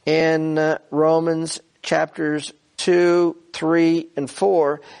in Romans chapters 2, 3, and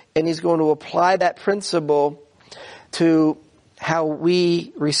 4, and he's going to apply that principle to how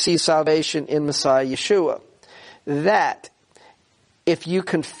we receive salvation in Messiah Yeshua. That if you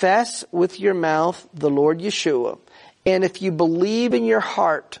confess with your mouth the Lord Yeshua, and if you believe in your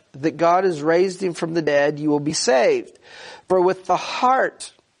heart that God has raised him from the dead, you will be saved. For with the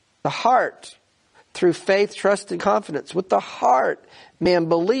heart, through faith, trust, and confidence, with the heart man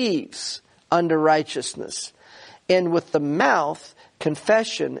believes unto righteousness, and with the mouth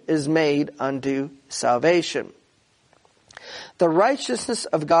confession is made unto salvation. The righteousness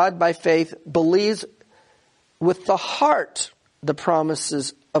of God by faith believes with the heart the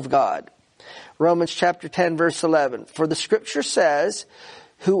promises of God. Romans chapter 10 verse 11. For the scripture says,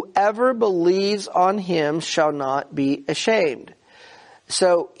 whoever believes on him shall not be ashamed.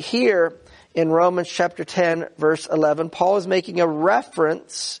 So here in Romans chapter 10 verse 11, Paul is making a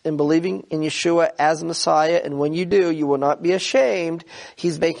reference in believing in Yeshua as Messiah, and when you do, you will not be ashamed.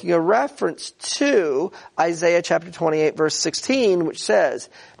 He's making a reference to Isaiah chapter 28 verse 16, which says,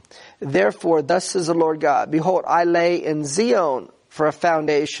 therefore thus says the Lord God, behold, I lay in Zion for a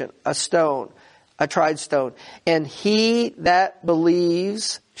foundation, a stone, a tried stone, and he that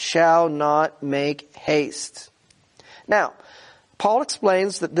believes shall not make haste. Now, Paul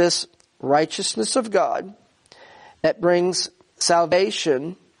explains that this righteousness of God that brings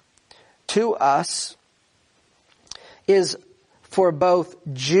salvation to us is for both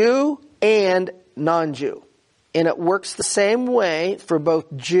Jew and non-Jew. And it works the same way for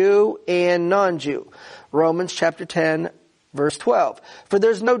both Jew and non-Jew. Romans chapter 10, verse 12. For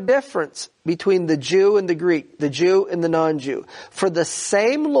there's no difference between the Jew and the Greek, the Jew and the non-Jew. For the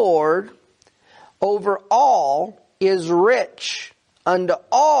same Lord over all is rich unto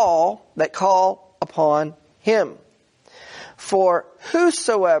all that call upon him. For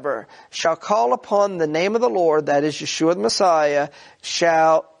whosoever shall call upon the name of the Lord, that is Yeshua the Messiah,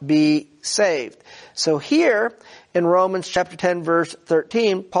 shall be saved. So here in Romans chapter 10 verse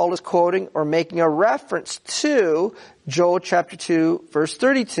 13, Paul is quoting or making a reference to Joel chapter 2 verse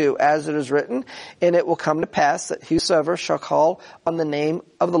 32, as it is written, and it will come to pass that whosoever shall call on the name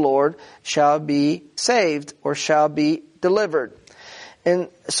of the Lord shall be saved or shall be delivered. And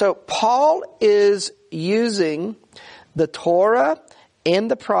so Paul is using the Torah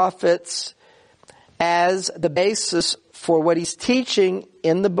and the prophets as the basis for what he's teaching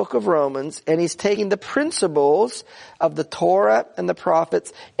in the book of Romans, and he's taking the principles of the Torah and the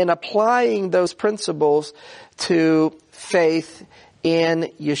prophets and applying those principles to faith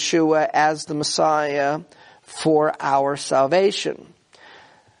in Yeshua as the Messiah for our salvation.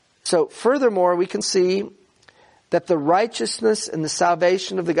 So furthermore, we can see that the righteousness and the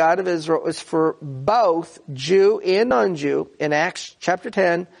salvation of the God of Israel is for both Jew and non-Jew in Acts chapter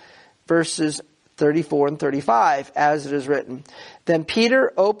 10, verses 34 and 35, as it is written. Then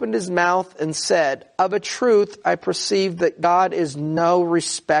Peter opened his mouth and said, of a truth I perceive that God is no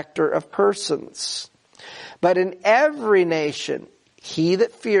respecter of persons, but in every nation he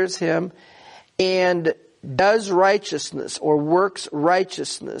that fears him and does righteousness or works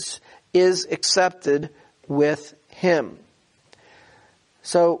righteousness is accepted with him.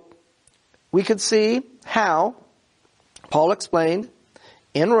 So we could see how Paul explained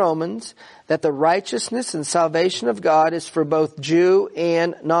in Romans that the righteousness and salvation of God is for both Jew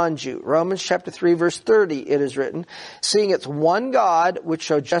and non-Jew. Romans chapter 3 verse 30 it is written, seeing it's one God which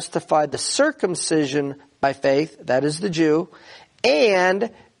shall justify the circumcision by faith, that is the Jew,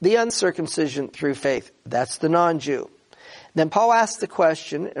 and the uncircumcision through faith, that's the non-Jew. Then Paul asks the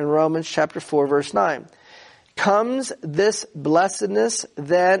question in Romans chapter 4 verse 9, comes this blessedness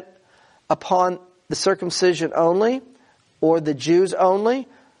then upon the circumcision only, or the Jews only,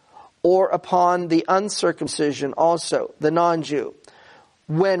 or upon the uncircumcision also, the non-Jew,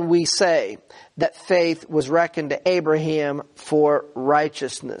 when we say that faith was reckoned to Abraham for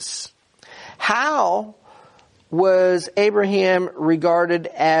righteousness? How was Abraham regarded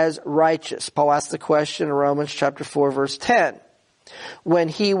as righteous? Paul asked the question in Romans chapter 4 verse 10. When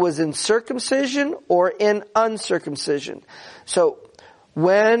he was in circumcision or in uncircumcision. So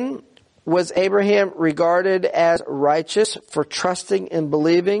when was Abraham regarded as righteous? For trusting and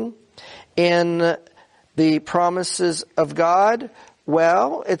believing in the promises of God?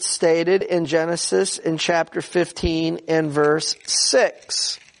 Well, it's stated in Genesis in chapter 15 and verse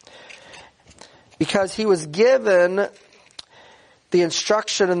 6. Because he was given the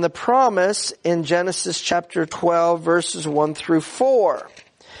instruction and the promise in Genesis chapter 12 verses 1 through 4.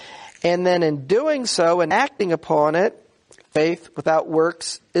 And then in doing so and acting upon it, faith without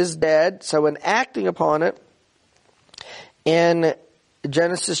works is dead. So in acting upon it, in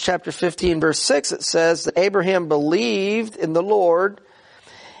Genesis chapter 15 verse 6, it says that Abraham believed in the Lord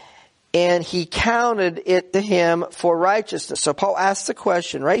and he counted it to him for righteousness. So Paul asks the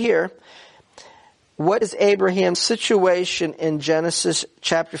question right here, what is Abraham's situation in Genesis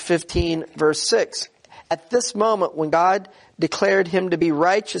chapter 15 verse 6? At this moment when God declared him to be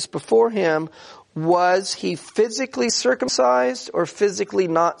righteous before him, was he physically circumcised or physically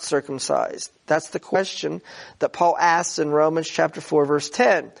not circumcised? That's the question that Paul asks in Romans chapter 4 verse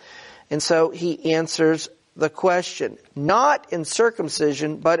 10. And so he answers the question, not in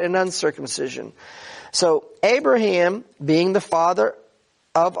circumcision, but in uncircumcision. So Abraham, being the father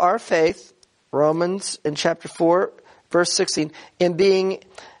of our faith, Romans in chapter 4 verse 16, and being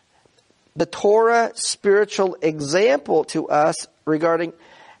the Torah spiritual example to us regarding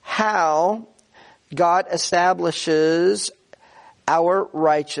how God establishes our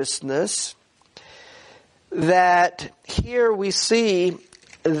righteousness, that here we see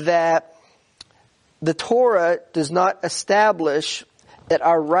that the Torah does not establish that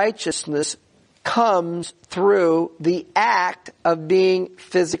our righteousness comes through the act of being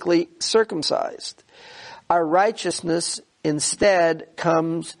physically circumcised. Our righteousness instead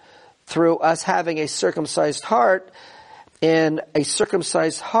comes through us having a circumcised heart, and a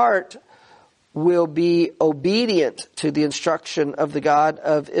circumcised heart will be obedient to the instruction of the God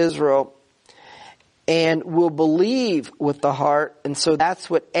of Israel and will believe with the heart. And so that's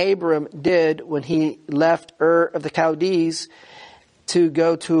what Abram did when he left Ur of the Chaldees to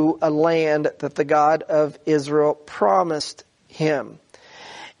go to a land that the God of Israel promised him.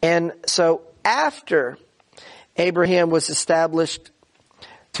 And so after Abraham was established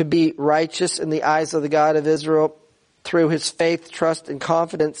to be righteous in the eyes of the God of Israel through his faith, trust, and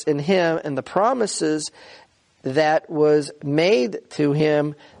confidence in him and the promises that was made to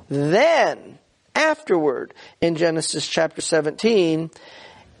him, then afterward, in Genesis chapter 17,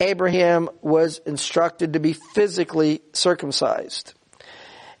 Abraham was instructed to be physically circumcised.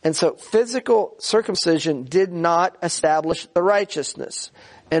 And so physical circumcision did not establish the righteousness.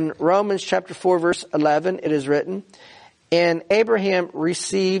 In Romans chapter 4 verse 11 it is written, "And Abraham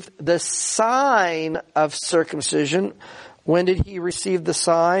received the sign of circumcision." When did he receive the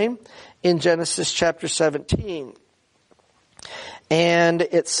sign? In Genesis chapter 17. And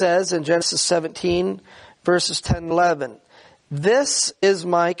it says in Genesis 17 verses 10 and 11, "This is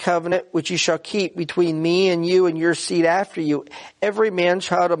my covenant which you shall keep between me and you and your seed after you. Every man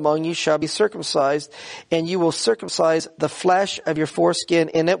child among you shall be circumcised, and you will circumcise the flesh of your foreskin,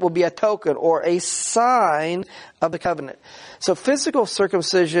 and it will be a token," or a sign of the covenant. So physical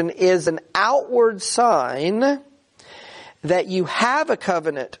circumcision is an outward sign that you have a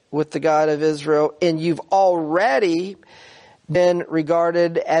covenant with the God of Israel, and you've already been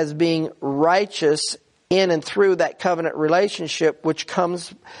regarded as being righteous in and through that covenant relationship, which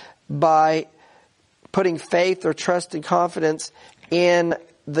comes by putting faith or trust and confidence in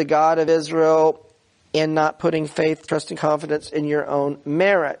the God of Israel and not putting faith, trust, and confidence in your own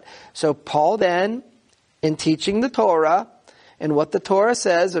merit. So Paul then, in teaching the Torah, and what the Torah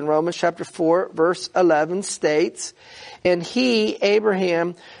says in Romans chapter 4 verse 11 states, "And he,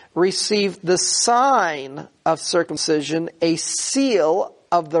 Abraham, received the sign of circumcision, a seal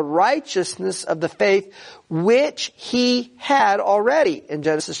of the righteousness of the faith which he had already," in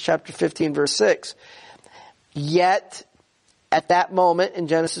Genesis chapter 15 verse 6. Yet, at that moment in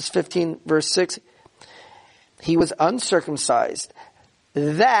Genesis 15 verse 6, he was uncircumcised,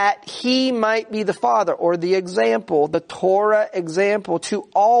 that he might be the father, or the example, the Torah example, to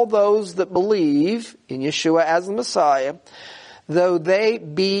all those that believe in Yeshua as the Messiah, though they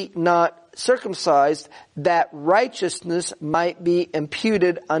be not circumcised, that righteousness might be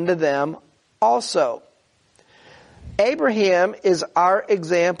imputed unto them also. Abraham is our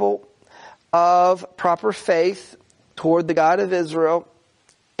example of proper faith toward the God of Israel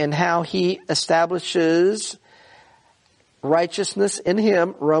and how he establishes righteousness in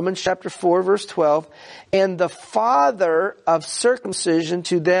him, Romans chapter 4 verse 12, "and the father of circumcision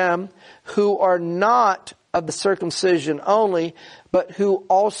to them who are not of the circumcision only, but who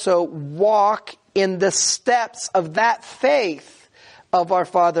also walk in the steps of that faith of our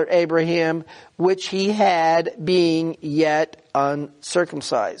father Abraham, which he had being yet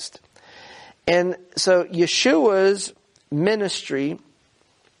uncircumcised." And so Yeshua's ministry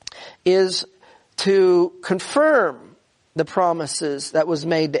is to confirm the promises that was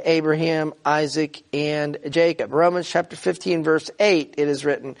made to Abraham, Isaac, and Jacob. Romans chapter 15 verse 8, it is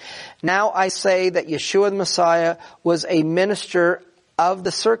written, "Now I say that Yeshua the Messiah was a minister of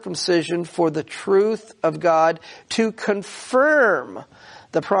the circumcision for the truth of God, to confirm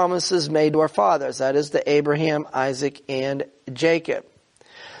the promises made to our fathers." That is to Abraham, Isaac, and Jacob.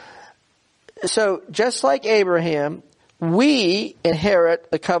 So just like Abraham, we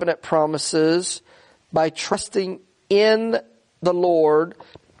inherit the covenant promises by trusting in the Lord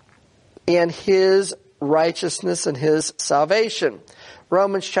and his righteousness and his salvation.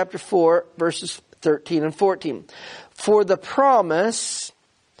 Romans chapter 4 verses 13 and 14. "For the promise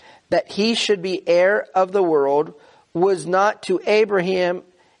that he should be heir of the world was not to Abraham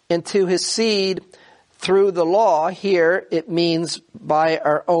and to his seed through the law," here it means by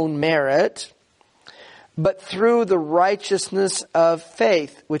our own merit, "but through the righteousness of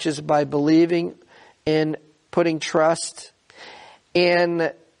faith," which is by believing in putting trust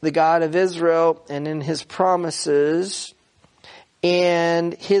in the God of Israel and in his promises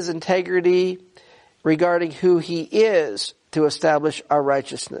and his integrity regarding who he is to establish our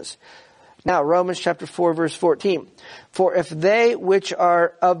righteousness. Now, Romans chapter 4 verse 14. "For if they which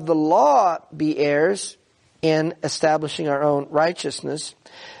are of the law be heirs in establishing our own righteousness,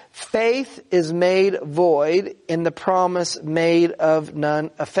 faith is made void and the promise made of none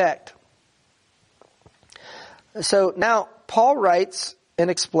effect." So now Paul writes and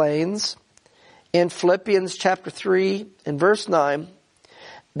explains in Philippians chapter 3 and verse 9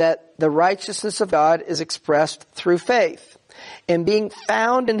 that the righteousness of God is expressed through faith, and being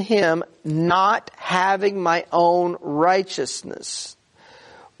found in him, not having my own righteousness,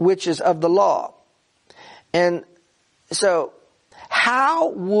 which is of the law. And so how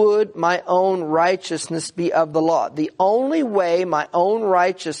would my own righteousness be of the law? The only way my own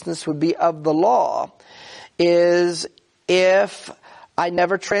righteousness would be of the law is if I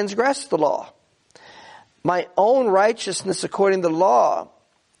never transgressed the law. My own righteousness according to the law,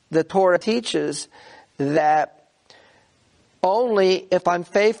 the Torah teaches that only if I'm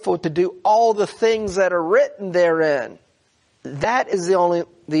faithful to do all the things that are written therein, that is the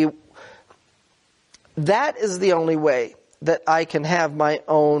only way that I can have my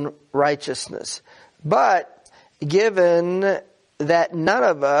own righteousness. But given that none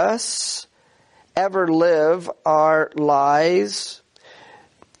of us ever live our lives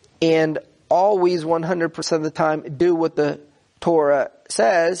and always 100% of the time do what the Torah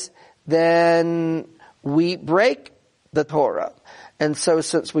says, then we break the Torah. And so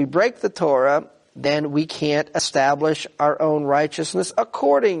since we break the Torah, then we can't establish our own righteousness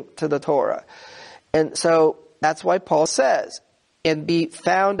according to the Torah. And so that's why Paul says, and be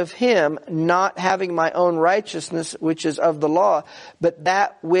found of him, not having my own righteousness, which is of the law, but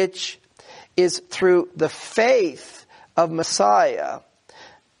that which is through the faith of Messiah,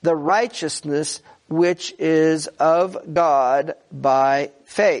 the righteousness which is of God by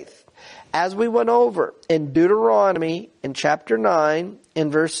faith. As we went over in Deuteronomy in chapter 9,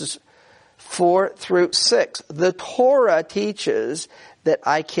 in verses 4 through 6, the Torah teaches that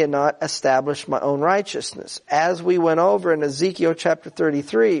I cannot establish my own righteousness. As we went over in Ezekiel chapter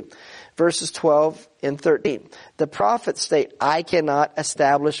 33, verses 12 and 13, the prophets state, I cannot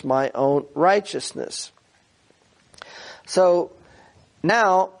establish my own righteousness. So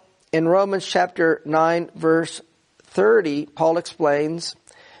now, in Romans chapter 9, verse 30, Paul explains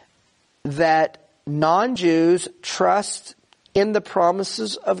that non-Jews trust in the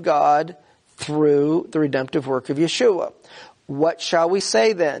promises of God through the redemptive work of Yeshua. What shall we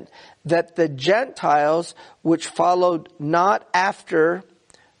say then? That the Gentiles, which followed not after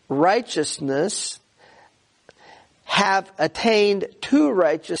righteousness, have attained to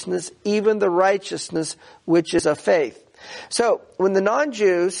righteousness, even the righteousness which is of faith. So, when the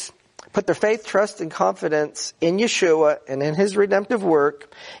non-Jews put their faith, trust, and confidence in Yeshua and in His redemptive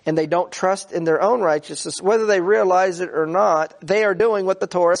work, and they don't trust in their own righteousness, whether they realize it or not, they are doing what the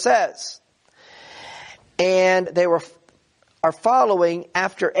Torah says. And they are following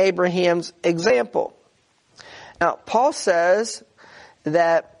after Abraham's example. Now, Paul says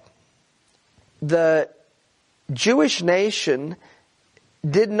that the Jewish nation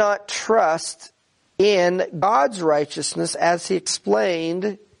did not trust in God's righteousness as He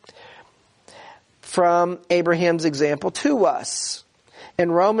explained from Abraham's example to us.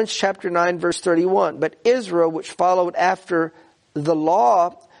 In Romans chapter 9 verse 31, but Israel, which followed after the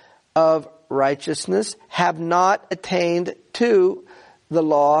law of righteousness, have not attained to the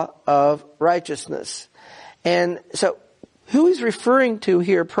law of righteousness. And so, who he's referring to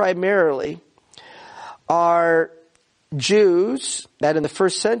here primarily are Jews that in the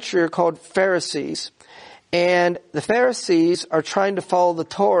first century are called Pharisees. And the Pharisees are trying to follow the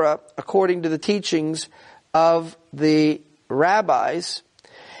Torah according to the teachings of the rabbis.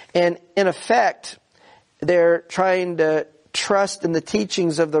 And in effect, they're trying to trust in the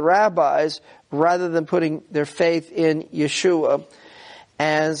teachings of the rabbis rather than putting their faith in Yeshua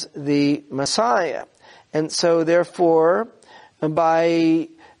as the Messiah. And so therefore, by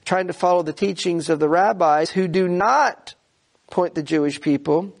trying to follow the teachings of the rabbis who do not point the Jewish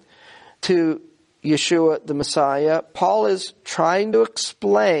people to Yeshua the Messiah, Paul is trying to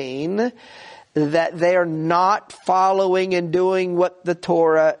explain that they are not following and doing what the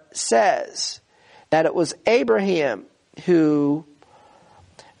Torah says. That it was Abraham who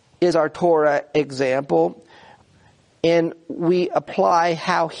is our Torah example, and we apply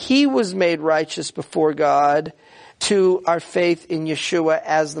how he was made righteous before God to our faith in Yeshua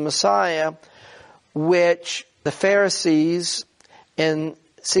as the Messiah, which the Pharisees, in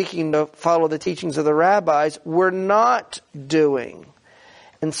seeking to follow the teachings of the rabbis, were not doing.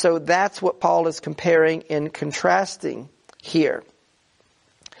 And so that's what Paul is comparing and contrasting here.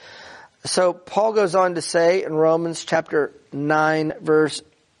 So Paul goes on to say in Romans chapter 9 verse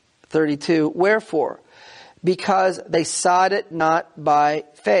 32, wherefore, because they sought it not by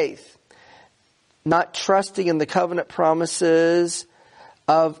faith, not trusting in the covenant promises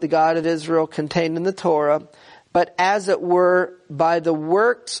of the God of Israel contained in the Torah, but as it were by the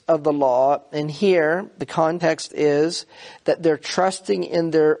works of the law. And here the context is that they're trusting in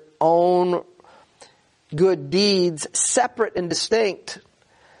their own good deeds, separate and distinct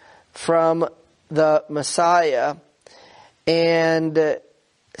from the Messiah, and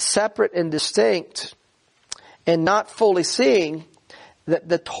separate and distinct, and not fully seeing that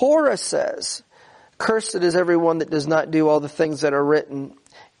the Torah says Cursed is everyone that does not do all the things that are written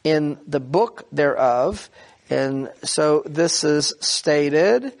in the book thereof. And so this is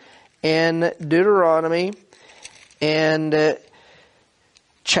stated in Deuteronomy and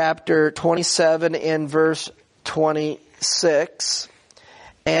chapter 27 and verse 26.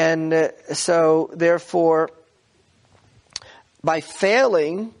 And so therefore, by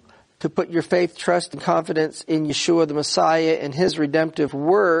failing to put your faith, trust, and confidence in Yeshua the Messiah and His redemptive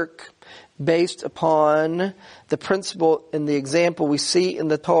work based upon the principle and the example we see in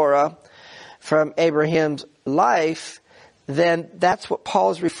the Torah from Abraham's life, then that's what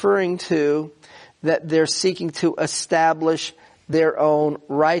Paul's referring to, that they're seeking to establish their own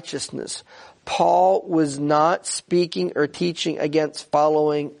righteousness. Paul was not speaking or teaching against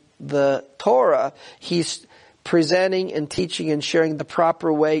following the Torah. He's presenting and teaching and sharing the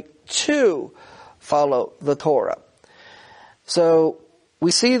proper way to follow the Torah. So we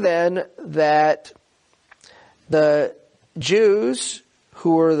see then that the Jews,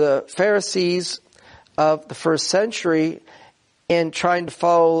 who were the Pharisees of the first century, in trying to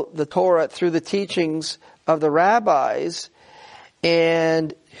follow the Torah through the teachings of the rabbis,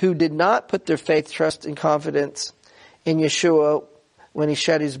 and who did not put their faith, trust, and confidence in Yeshua when He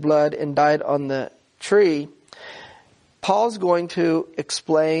shed His blood and died on the tree, Paul's going to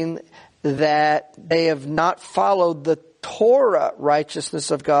explain that they have not followed the Torah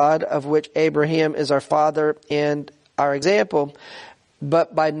righteousness of God, of which Abraham is our father and our example,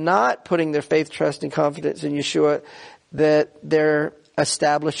 but by not putting their faith, trust, and confidence in Yeshua, that they're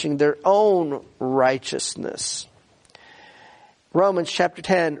establishing their own righteousness. Romans chapter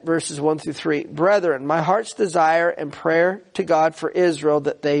 10, verses 1 through 3. Brethren, my heart's desire and prayer to God for Israel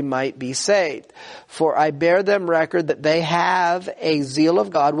that they might be saved. For I bear them record that they have a zeal of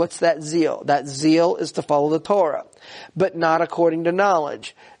God. What's that zeal? That zeal is to follow the Torah, but not according to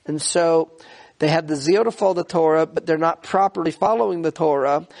knowledge. And so they have the zeal to follow the Torah, but they're not properly following the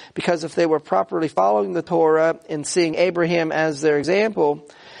Torah, because if they were properly following the Torah and seeing Abraham as their example,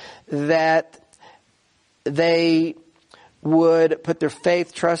 that they would put their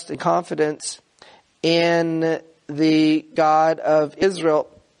faith, trust, and confidence in the God of Israel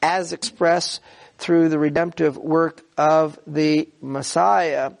as expressed through the redemptive work of the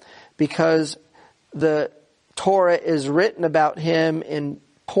Messiah, because the Torah is written about Him and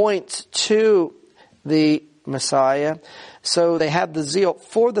points to the Messiah. So they have the zeal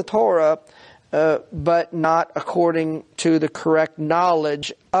for the Torah, but not according to the correct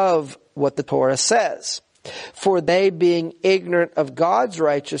knowledge of what the Torah says. For they, being ignorant of God's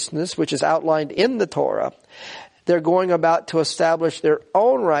righteousness, which is outlined in the Torah, they're going about to establish their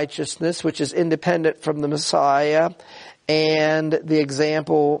own righteousness, which is independent from the Messiah and the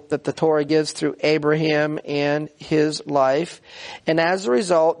example that the Torah gives through Abraham and his life. And as a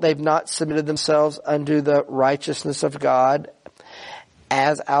result, they've not submitted themselves unto the righteousness of God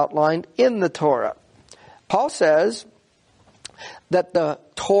as outlined in the Torah. Paul says that the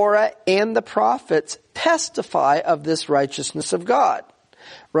Torah and the prophets testify of this righteousness of God.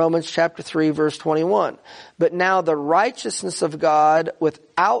 Romans chapter 3, verse 21. But now the righteousness of God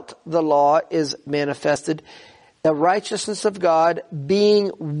without the law is manifested. The righteousness of God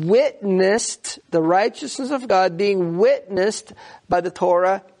being witnessed, the righteousness of God being witnessed by the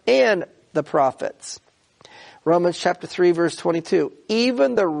Torah and the prophets. Romans chapter 3, verse 22.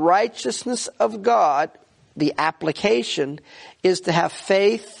 Even the righteousness of God, the application, is to have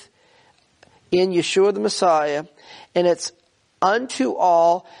faith in Yeshua the Messiah, and it's unto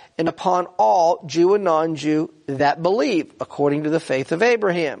all and upon all, Jew and non-Jew, that believe, according to the faith of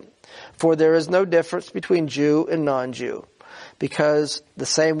Abraham. For there is no difference between Jew and non-Jew, because the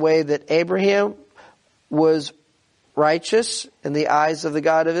same way that Abraham was righteous in the eyes of the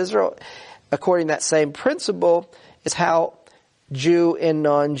God of Israel, according to that same principle, is how Jew and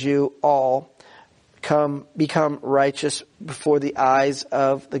non-Jew all become righteous before the eyes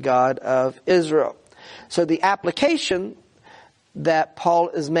of the God of Israel. So the application that Paul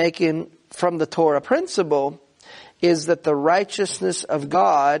is making from the Torah principle is that the righteousness of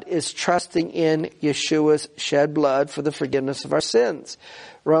God is trusting in Yeshua's shed blood for the forgiveness of our sins.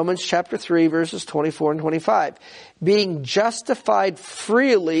 Romans chapter 3, verses 24 and 25. Being justified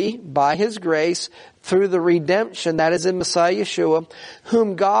freely by His grace through the redemption that is in Messiah Yeshua,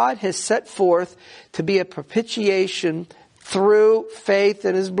 whom God has set forth to be a propitiation through faith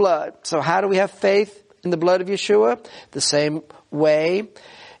in His blood. So how do we have faith in the blood of Yeshua? The same way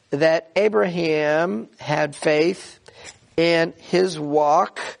that Abraham had faith in his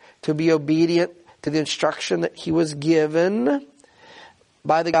walk to be obedient to the instruction that he was given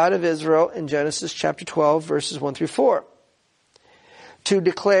by the God of Israel in Genesis chapter 12, verses 1 through 4. to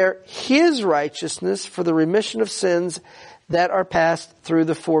declare His righteousness for the remission of sins that are passed through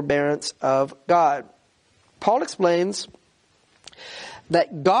the forbearance of God. Paul explains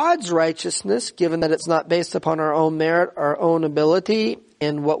that God's righteousness, given that it's not based upon our own merit, our own ability,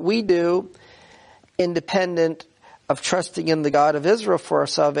 and what we do, independent of trusting in the God of Israel for our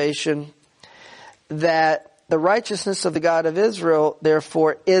salvation, that the righteousness of the God of Israel,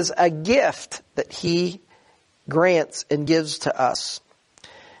 therefore, is a gift that He grants and gives to us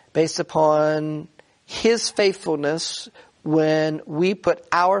based upon His faithfulness when we put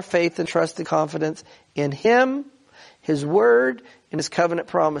our faith and trust and confidence in Him, His Word, and His covenant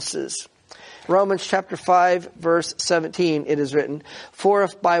promises. Romans chapter 5, verse 17, it is written, "For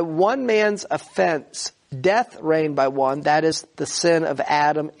if by one man's offense death reigned by one," that is the sin of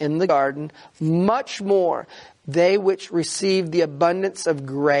Adam in the garden, "much more they which receive the abundance of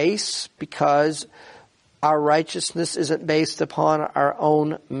grace," because our righteousness isn't based upon our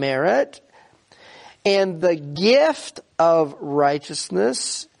own merit, "and the gift of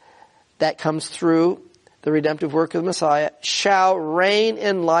righteousness that comes through the redemptive work of the Messiah shall reign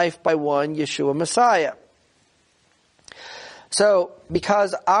in life by one, Yeshua Messiah." So,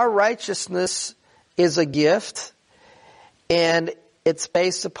 because our righteousness is a gift, and it's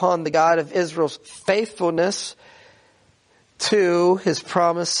based upon the God of Israel's faithfulness to His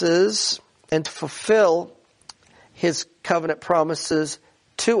promises and to fulfill His covenant promises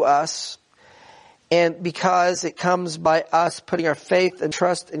to us, and because it comes by us putting our faith and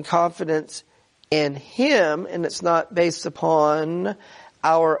trust and confidence in Him, and it's not based upon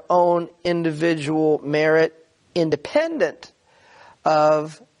our own individual merit independent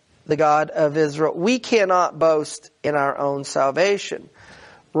of the God of Israel, we cannot boast in our own salvation.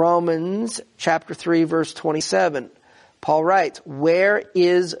 Romans chapter 3, verse 27. Paul writes, "Where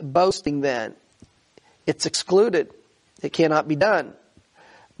is boasting then? It's excluded. It cannot be done.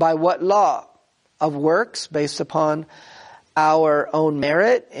 By what law? Of works based upon our own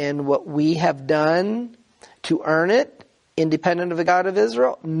merit and what we have done to earn it, independent of the God of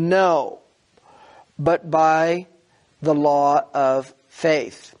Israel? No, but by the law of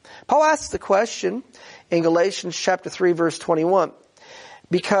faith." Paul asks the question in Galatians chapter 3, verse 21,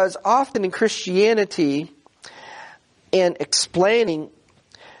 because often in Christianity, in explaining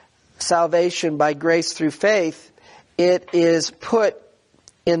salvation by grace through faith, it is put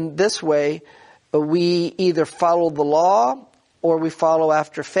in this way: we either follow the law or we follow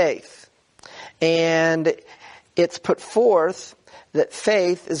after faith. And it's put forth that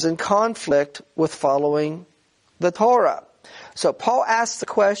faith is in conflict with following the Torah. So Paul asks the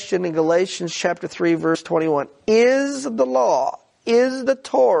question in Galatians chapter 3, verse 21, is the law, is the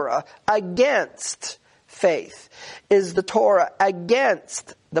Torah against faith? Is the Torah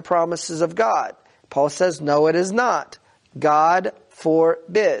against the promises of God? Paul says, no, it is not. God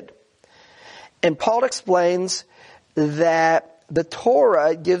forbid. And Paul explains that the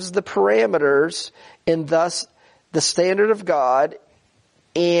Torah gives the parameters and thus the standard of God,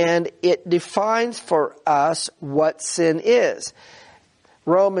 and it defines for us what sin is.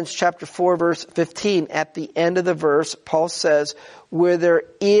 Romans chapter 4, verse 15, at the end of the verse, Paul says, where there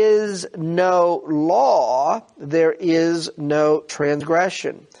is no law, there is no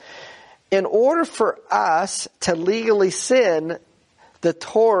transgression. In order for us to legally sin, the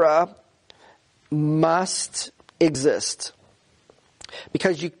Torah must exist.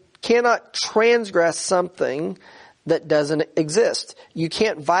 Because you cannot transgress something that doesn't exist. You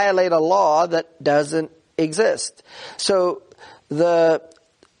can't violate a law that doesn't exist. So the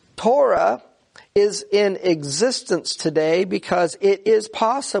Torah is in existence today because it is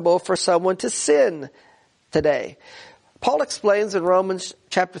possible for someone to sin today. Paul explains in Romans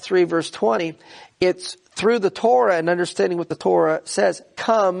chapter 3, verse 20, it's through the Torah and understanding what the Torah says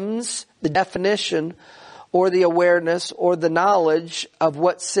comes the definition or the awareness or the knowledge of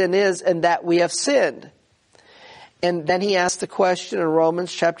what sin is and that we have sinned. And then he asks the question in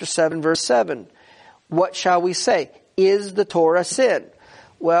Romans chapter 7, verse 7. What shall we say? Is the Torah sin?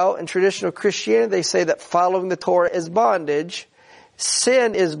 Well, in traditional Christianity, they say that following the Torah is bondage.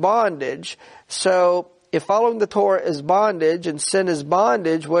 Sin is bondage. So if following the Torah is bondage and sin is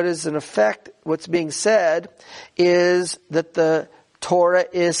bondage, what is in effect, what's being said is that the Torah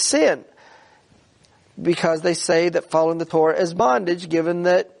is sin. Because they say that following the Torah is bondage, given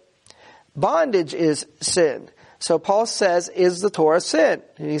that bondage is sin. So Paul says, is the Torah sin?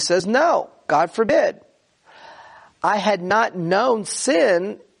 And he says, no, God forbid. I had not known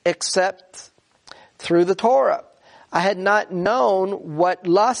sin except through the Torah. I had not known what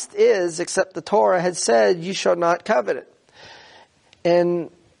lust is except the Torah had said, you shall not covet it.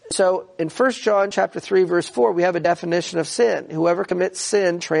 And So in 1 John chapter 3 verse 4, we have a definition of sin. Whoever commits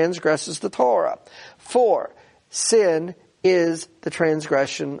sin transgresses the Torah. 4. Sin is the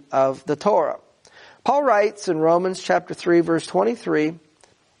transgression of the Torah. Paul writes in Romans chapter 3 verse 23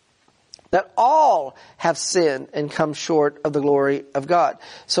 that all have sinned and come short of the glory of God.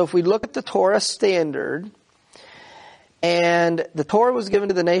 So if we look at the Torah standard, and the Torah was given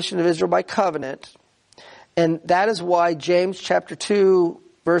to the nation of Israel by covenant, and that is why James chapter 2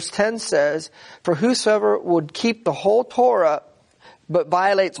 verse 10 says, "For whosoever would keep the whole Torah but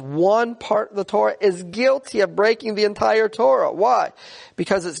violates one part of the Torah is guilty of breaking the entire Torah." Why?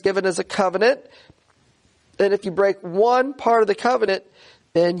 Because it's given as a covenant. And if you break one part of the covenant,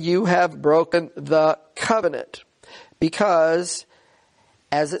 then you have broken the covenant. Because,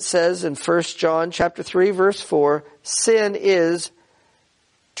 as it says in 1 John chapter 3 verse 4, sin is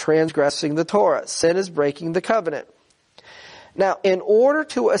transgressing the Torah. Sin is breaking the covenant. Now, in order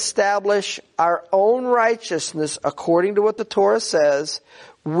to establish our own righteousness according to what the Torah says,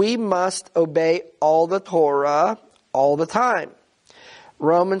 we must obey all the Torah all the time.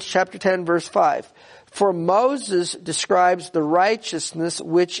 Romans chapter 10 verse 5. "For Moses describes the righteousness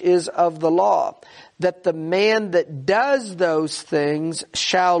which is of the law, that the man that does those things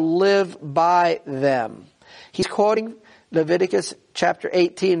shall live by them." He's quoting Leviticus chapter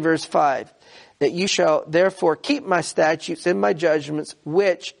 18 verse 5. "That you shall therefore keep my statutes and my judgments,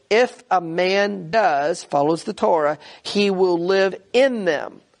 which if a man does," follows the Torah, "he will live in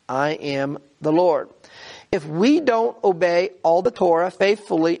them. I am the Lord." If we don't obey all the Torah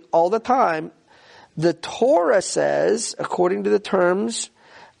faithfully all the time, the Torah says, according to the terms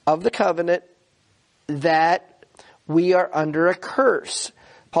of the covenant, that we are under a curse.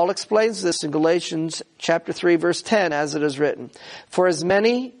 Paul explains this in Galatians chapter 3 verse 10 as it is written, "For as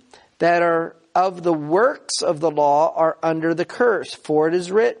many that are of the works of the law are under the curse. For it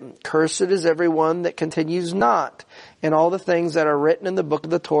is written, Cursed is everyone that continues not in all the things that are written in the book of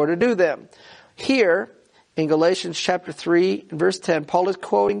the Torah to do them." Here, in Galatians chapter 3 verse 10, Paul is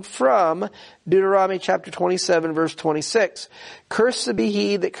quoting from Deuteronomy chapter 27 verse 26. "Cursed be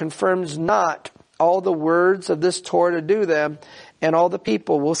he that confirms not all the words of this Torah to do them," and all the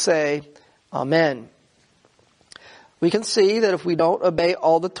people will say, "Amen." We can see that if we don't obey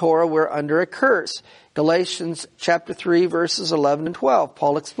all the Torah, we're under a curse. Galatians chapter 3 verses 11 and 12,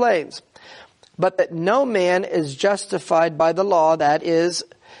 Paul explains, "But that no man is justified by the law," that is,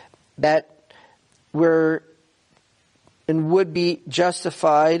 that we're and would be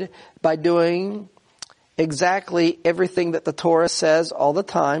justified by doing exactly everything that the Torah says all the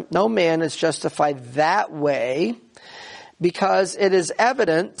time. No man is justified that way, because it is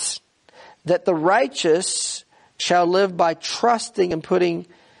evident that the righteous shall live by trusting and putting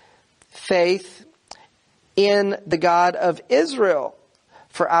faith in the God of Israel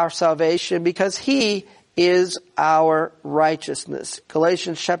for our salvation, because He is our righteousness.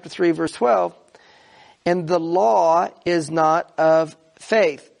 Galatians chapter 3 verse 12, "And the law is not of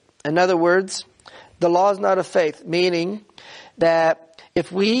faith." In other words, the law is not of faith, meaning that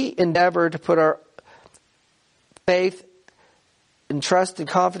if we endeavor to put our faith and trust and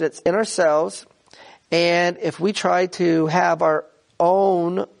confidence in ourselves, and if we try to have our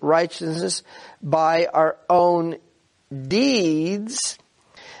own righteousness by our own deeds,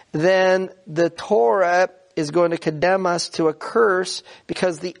 then the Torah is going to condemn us to a curse,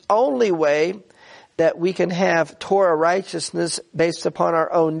 because the only way that we can have Torah righteousness based upon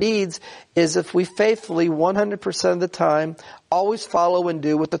our own deeds is if we faithfully 100% of the time always follow and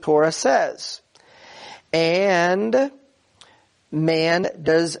do what the Torah says. And man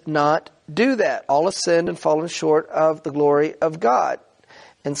does not do that. All have sinned and fallen short of the glory of God.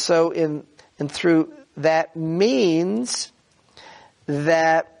 And so through that means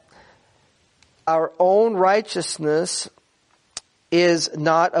that our own righteousness is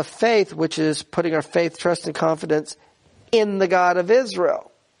not of faith, which is putting our faith, trust, and confidence in the God of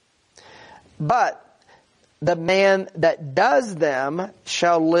Israel. But the man that does them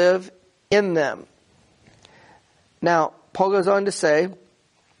shall live in them. Now, Paul goes on to say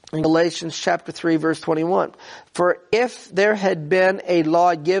in Galatians chapter 3 verse 21, "For if there had been a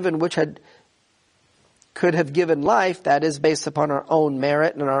law given which could have given life," that is based upon our own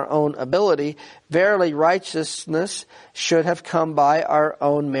merit and our own ability, "verily righteousness should have come by our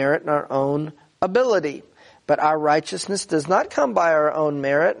own merit and our own ability. But our righteousness does not come by our own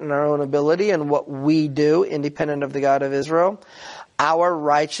merit and our own ability and what we do independent of the God of Israel. Our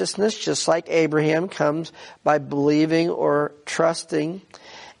righteousness, just like Abraham, comes by believing or trusting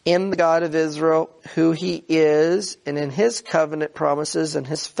in the God of Israel, who He is, and in His covenant promises and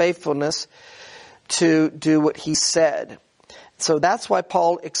His faithfulness to do what He said." So that's why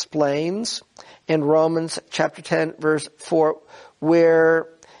Paul explains in Romans chapter 10, verse 4, where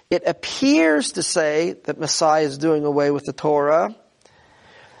it appears to say that Messiah is doing away with the Torah,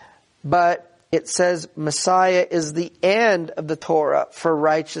 but it says Messiah is the end of the Torah for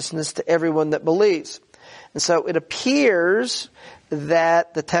righteousness to everyone that believes. And so it appears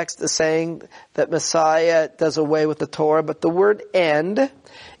that the text is saying that Messiah does away with the Torah, but the word end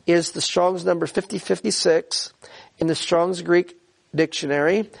is the Strong's number 5056 in the Strong's Greek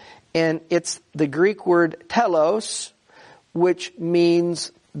dictionary, and it's the Greek word telos, which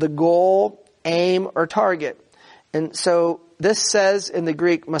means the goal, aim, or target. And so this says in the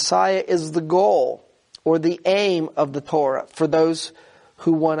Greek, Messiah is the goal or the aim of the Torah for those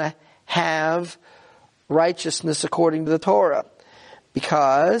who want to have righteousness according to the Torah.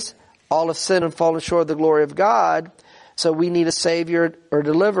 Because all have sinned and fallen short of the glory of God, so we need a Savior or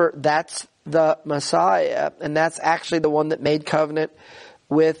deliverer. That's the Messiah, and that's actually the one that made covenant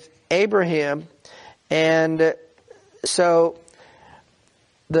with Abraham. And so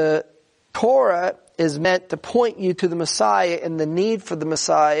the Torah is meant to point you to the Messiah and the need for the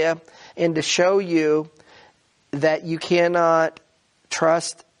Messiah, and to show you that you cannot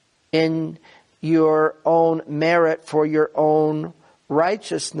trust in your own merit for your own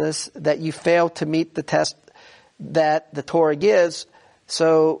righteousness, that you fail to meet the test that the Torah gives.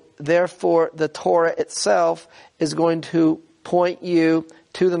 So therefore the Torah itself is going to point you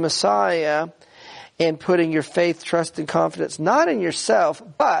to the Messiah, and putting your faith, trust, and confidence not in yourself,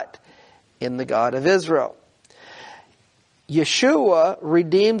 but in the God of Israel. Yeshua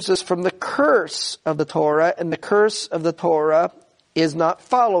redeems us from the curse of the Torah, and the curse of the Torah is not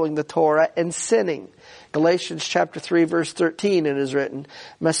following the Torah and sinning. Galatians chapter 3 verse 13, it is written,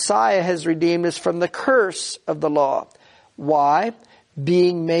 Messiah has redeemed us from the curse of the law. Why?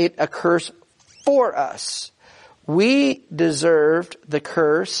 Being made a curse for us. We deserved the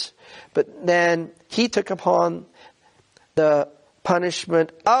curse, but then He took upon the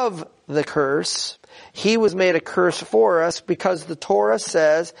punishment of the curse. He was made a curse for us because the Torah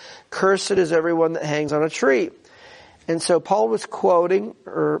says, cursed is everyone that hangs on a tree. And so Paul was quoting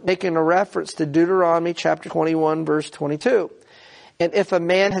or making a reference to Deuteronomy chapter 21 verse 22. And if a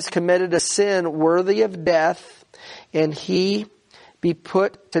man has committed a sin worthy of death, and he be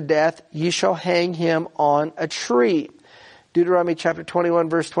put to death, ye shall hang him on a tree. Deuteronomy chapter 21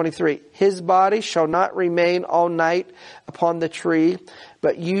 verse 23. His body shall not remain all night upon the tree,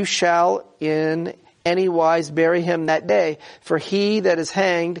 but you shall in any wise bury him that day. For he that is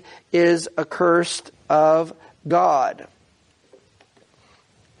hanged is accursed of God.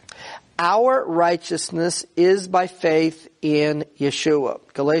 Our righteousness is by faith in Yeshua.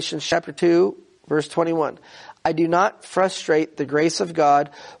 Galatians chapter 2 verse 21. I do not frustrate the grace of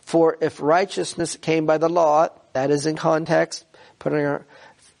God, for if righteousness came by the law, that is in context, putting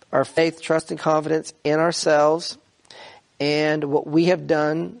our faith, trust, and confidence in ourselves and what we have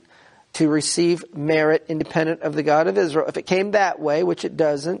done to receive merit independent of the God of Israel. If it came that way, which it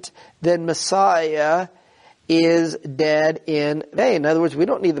doesn't, then Messiah is dead in vain. In other words, we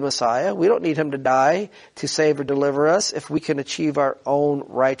don't need the Messiah. We don't need Him to die to save or deliver us if we can achieve our own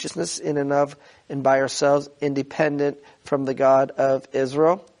righteousness in and of and by ourselves, independent from the God of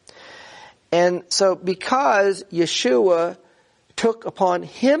Israel. And so because Yeshua took upon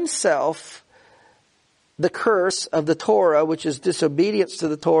Himself the curse of the Torah, which is disobedience to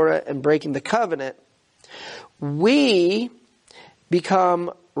the Torah and breaking the covenant, we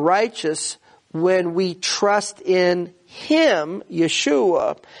become righteous when we trust in Him,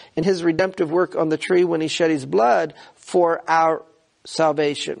 Yeshua, and His redemptive work on the tree when He shed His blood for our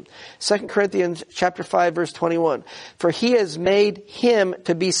salvation. 2 Corinthians chapter 5 verse 21. For He has made Him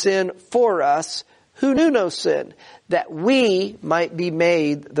to be sin for us who knew no sin, that we might be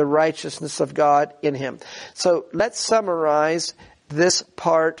made the righteousness of God in Him. So let's summarize this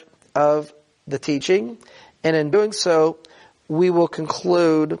part of the teaching, and in doing so, we will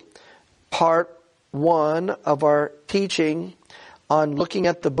conclude part 1 of our teaching on looking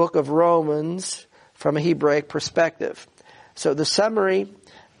at the book of Romans from a Hebraic perspective. So the summary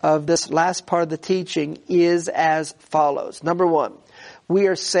of this last part of the teaching is as follows. Number 1, we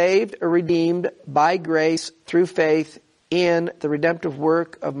are saved or redeemed by grace through faith in the redemptive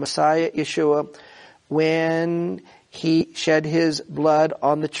work of Messiah Yeshua when He shed His blood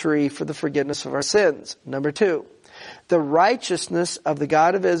on the tree for the forgiveness of our sins. Number 2, the righteousness of the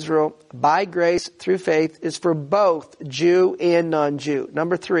God of Israel by grace through faith is for both Jew and non-Jew.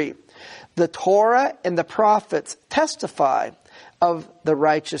 Number 3, the Torah and the prophets testify of the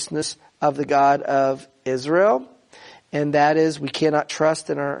righteousness of the God of Israel. And that is, we cannot trust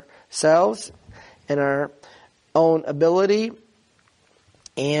in ourselves and our own ability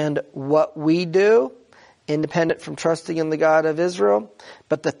and what we do, independent from trusting in the God of Israel.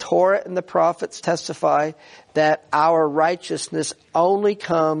 But the Torah and the prophets testify that our righteousness only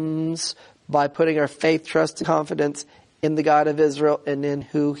comes by putting our faith, trust, and confidence in the God of Israel and in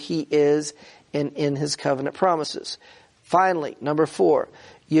who He is and in His covenant promises. Finally, number 4,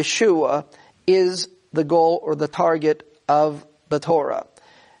 Yeshua is the goal or the target of the Torah.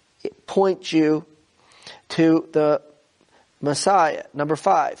 It points you to the Messiah. Number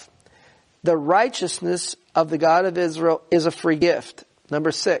 5, the righteousness of the God of Israel is a free gift.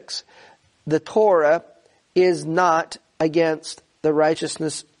 Number 6, the Torah is not against the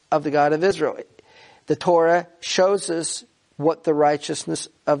righteousness of the God of Israel. The Torah shows us what the righteousness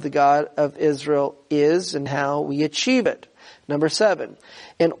of the God of Israel is and how we achieve it. Number 7,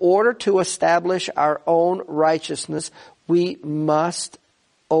 in order to establish our own righteousness, we must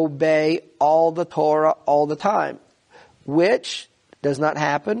obey all the Torah all the time, which does not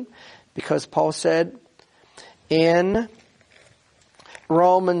happen because Paul said in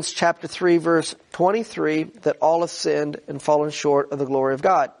Romans chapter 3 verse 23 that all have sinned and fallen short of the glory of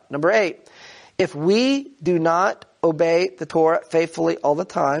God. Number 8, if we do not obey the Torah faithfully all the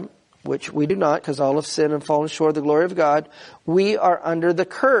time, which we do not because all have sinned and fallen short of the glory of God, we are under the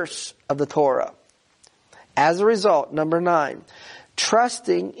curse of the Torah. As a result, number 9,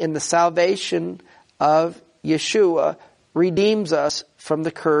 trusting in the salvation of Yeshua redeems us from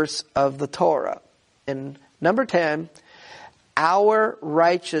the curse of the Torah. And number 10, our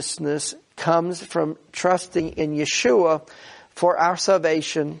righteousness comes from trusting in Yeshua for our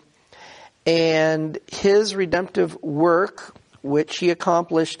salvation and His redemptive work, which He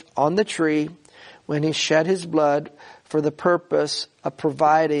accomplished on the tree when He shed His blood for the purpose of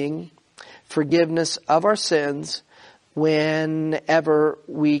providing forgiveness of our sins whenever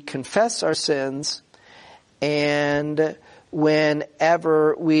we confess our sins and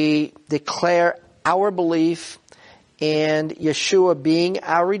whenever we declare our belief in Yeshua being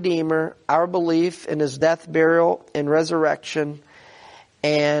our Redeemer, our belief in His death, burial, and resurrection,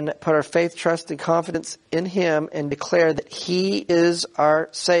 and put our faith, trust, and confidence in Him and declare that He is our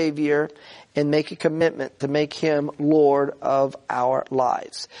Savior and make a commitment to make Him Lord of our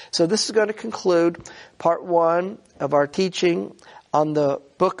lives. So this is going to conclude part 1 of our teaching on the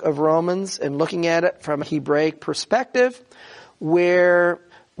book of Romans and looking at it from a Hebraic perspective, where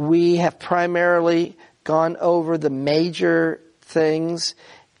we have primarily gone over the major things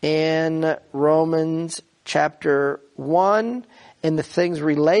in Romans chapter 1 and the things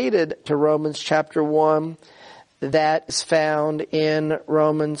related to Romans chapter 1 that is found in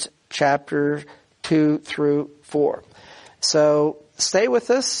Romans chapter 2 through 4. So stay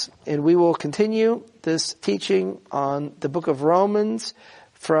with us and we will continue this teaching on the book of Romans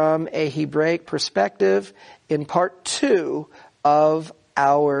from a Hebraic perspective in part 2 of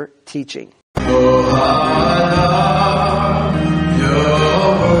our teaching.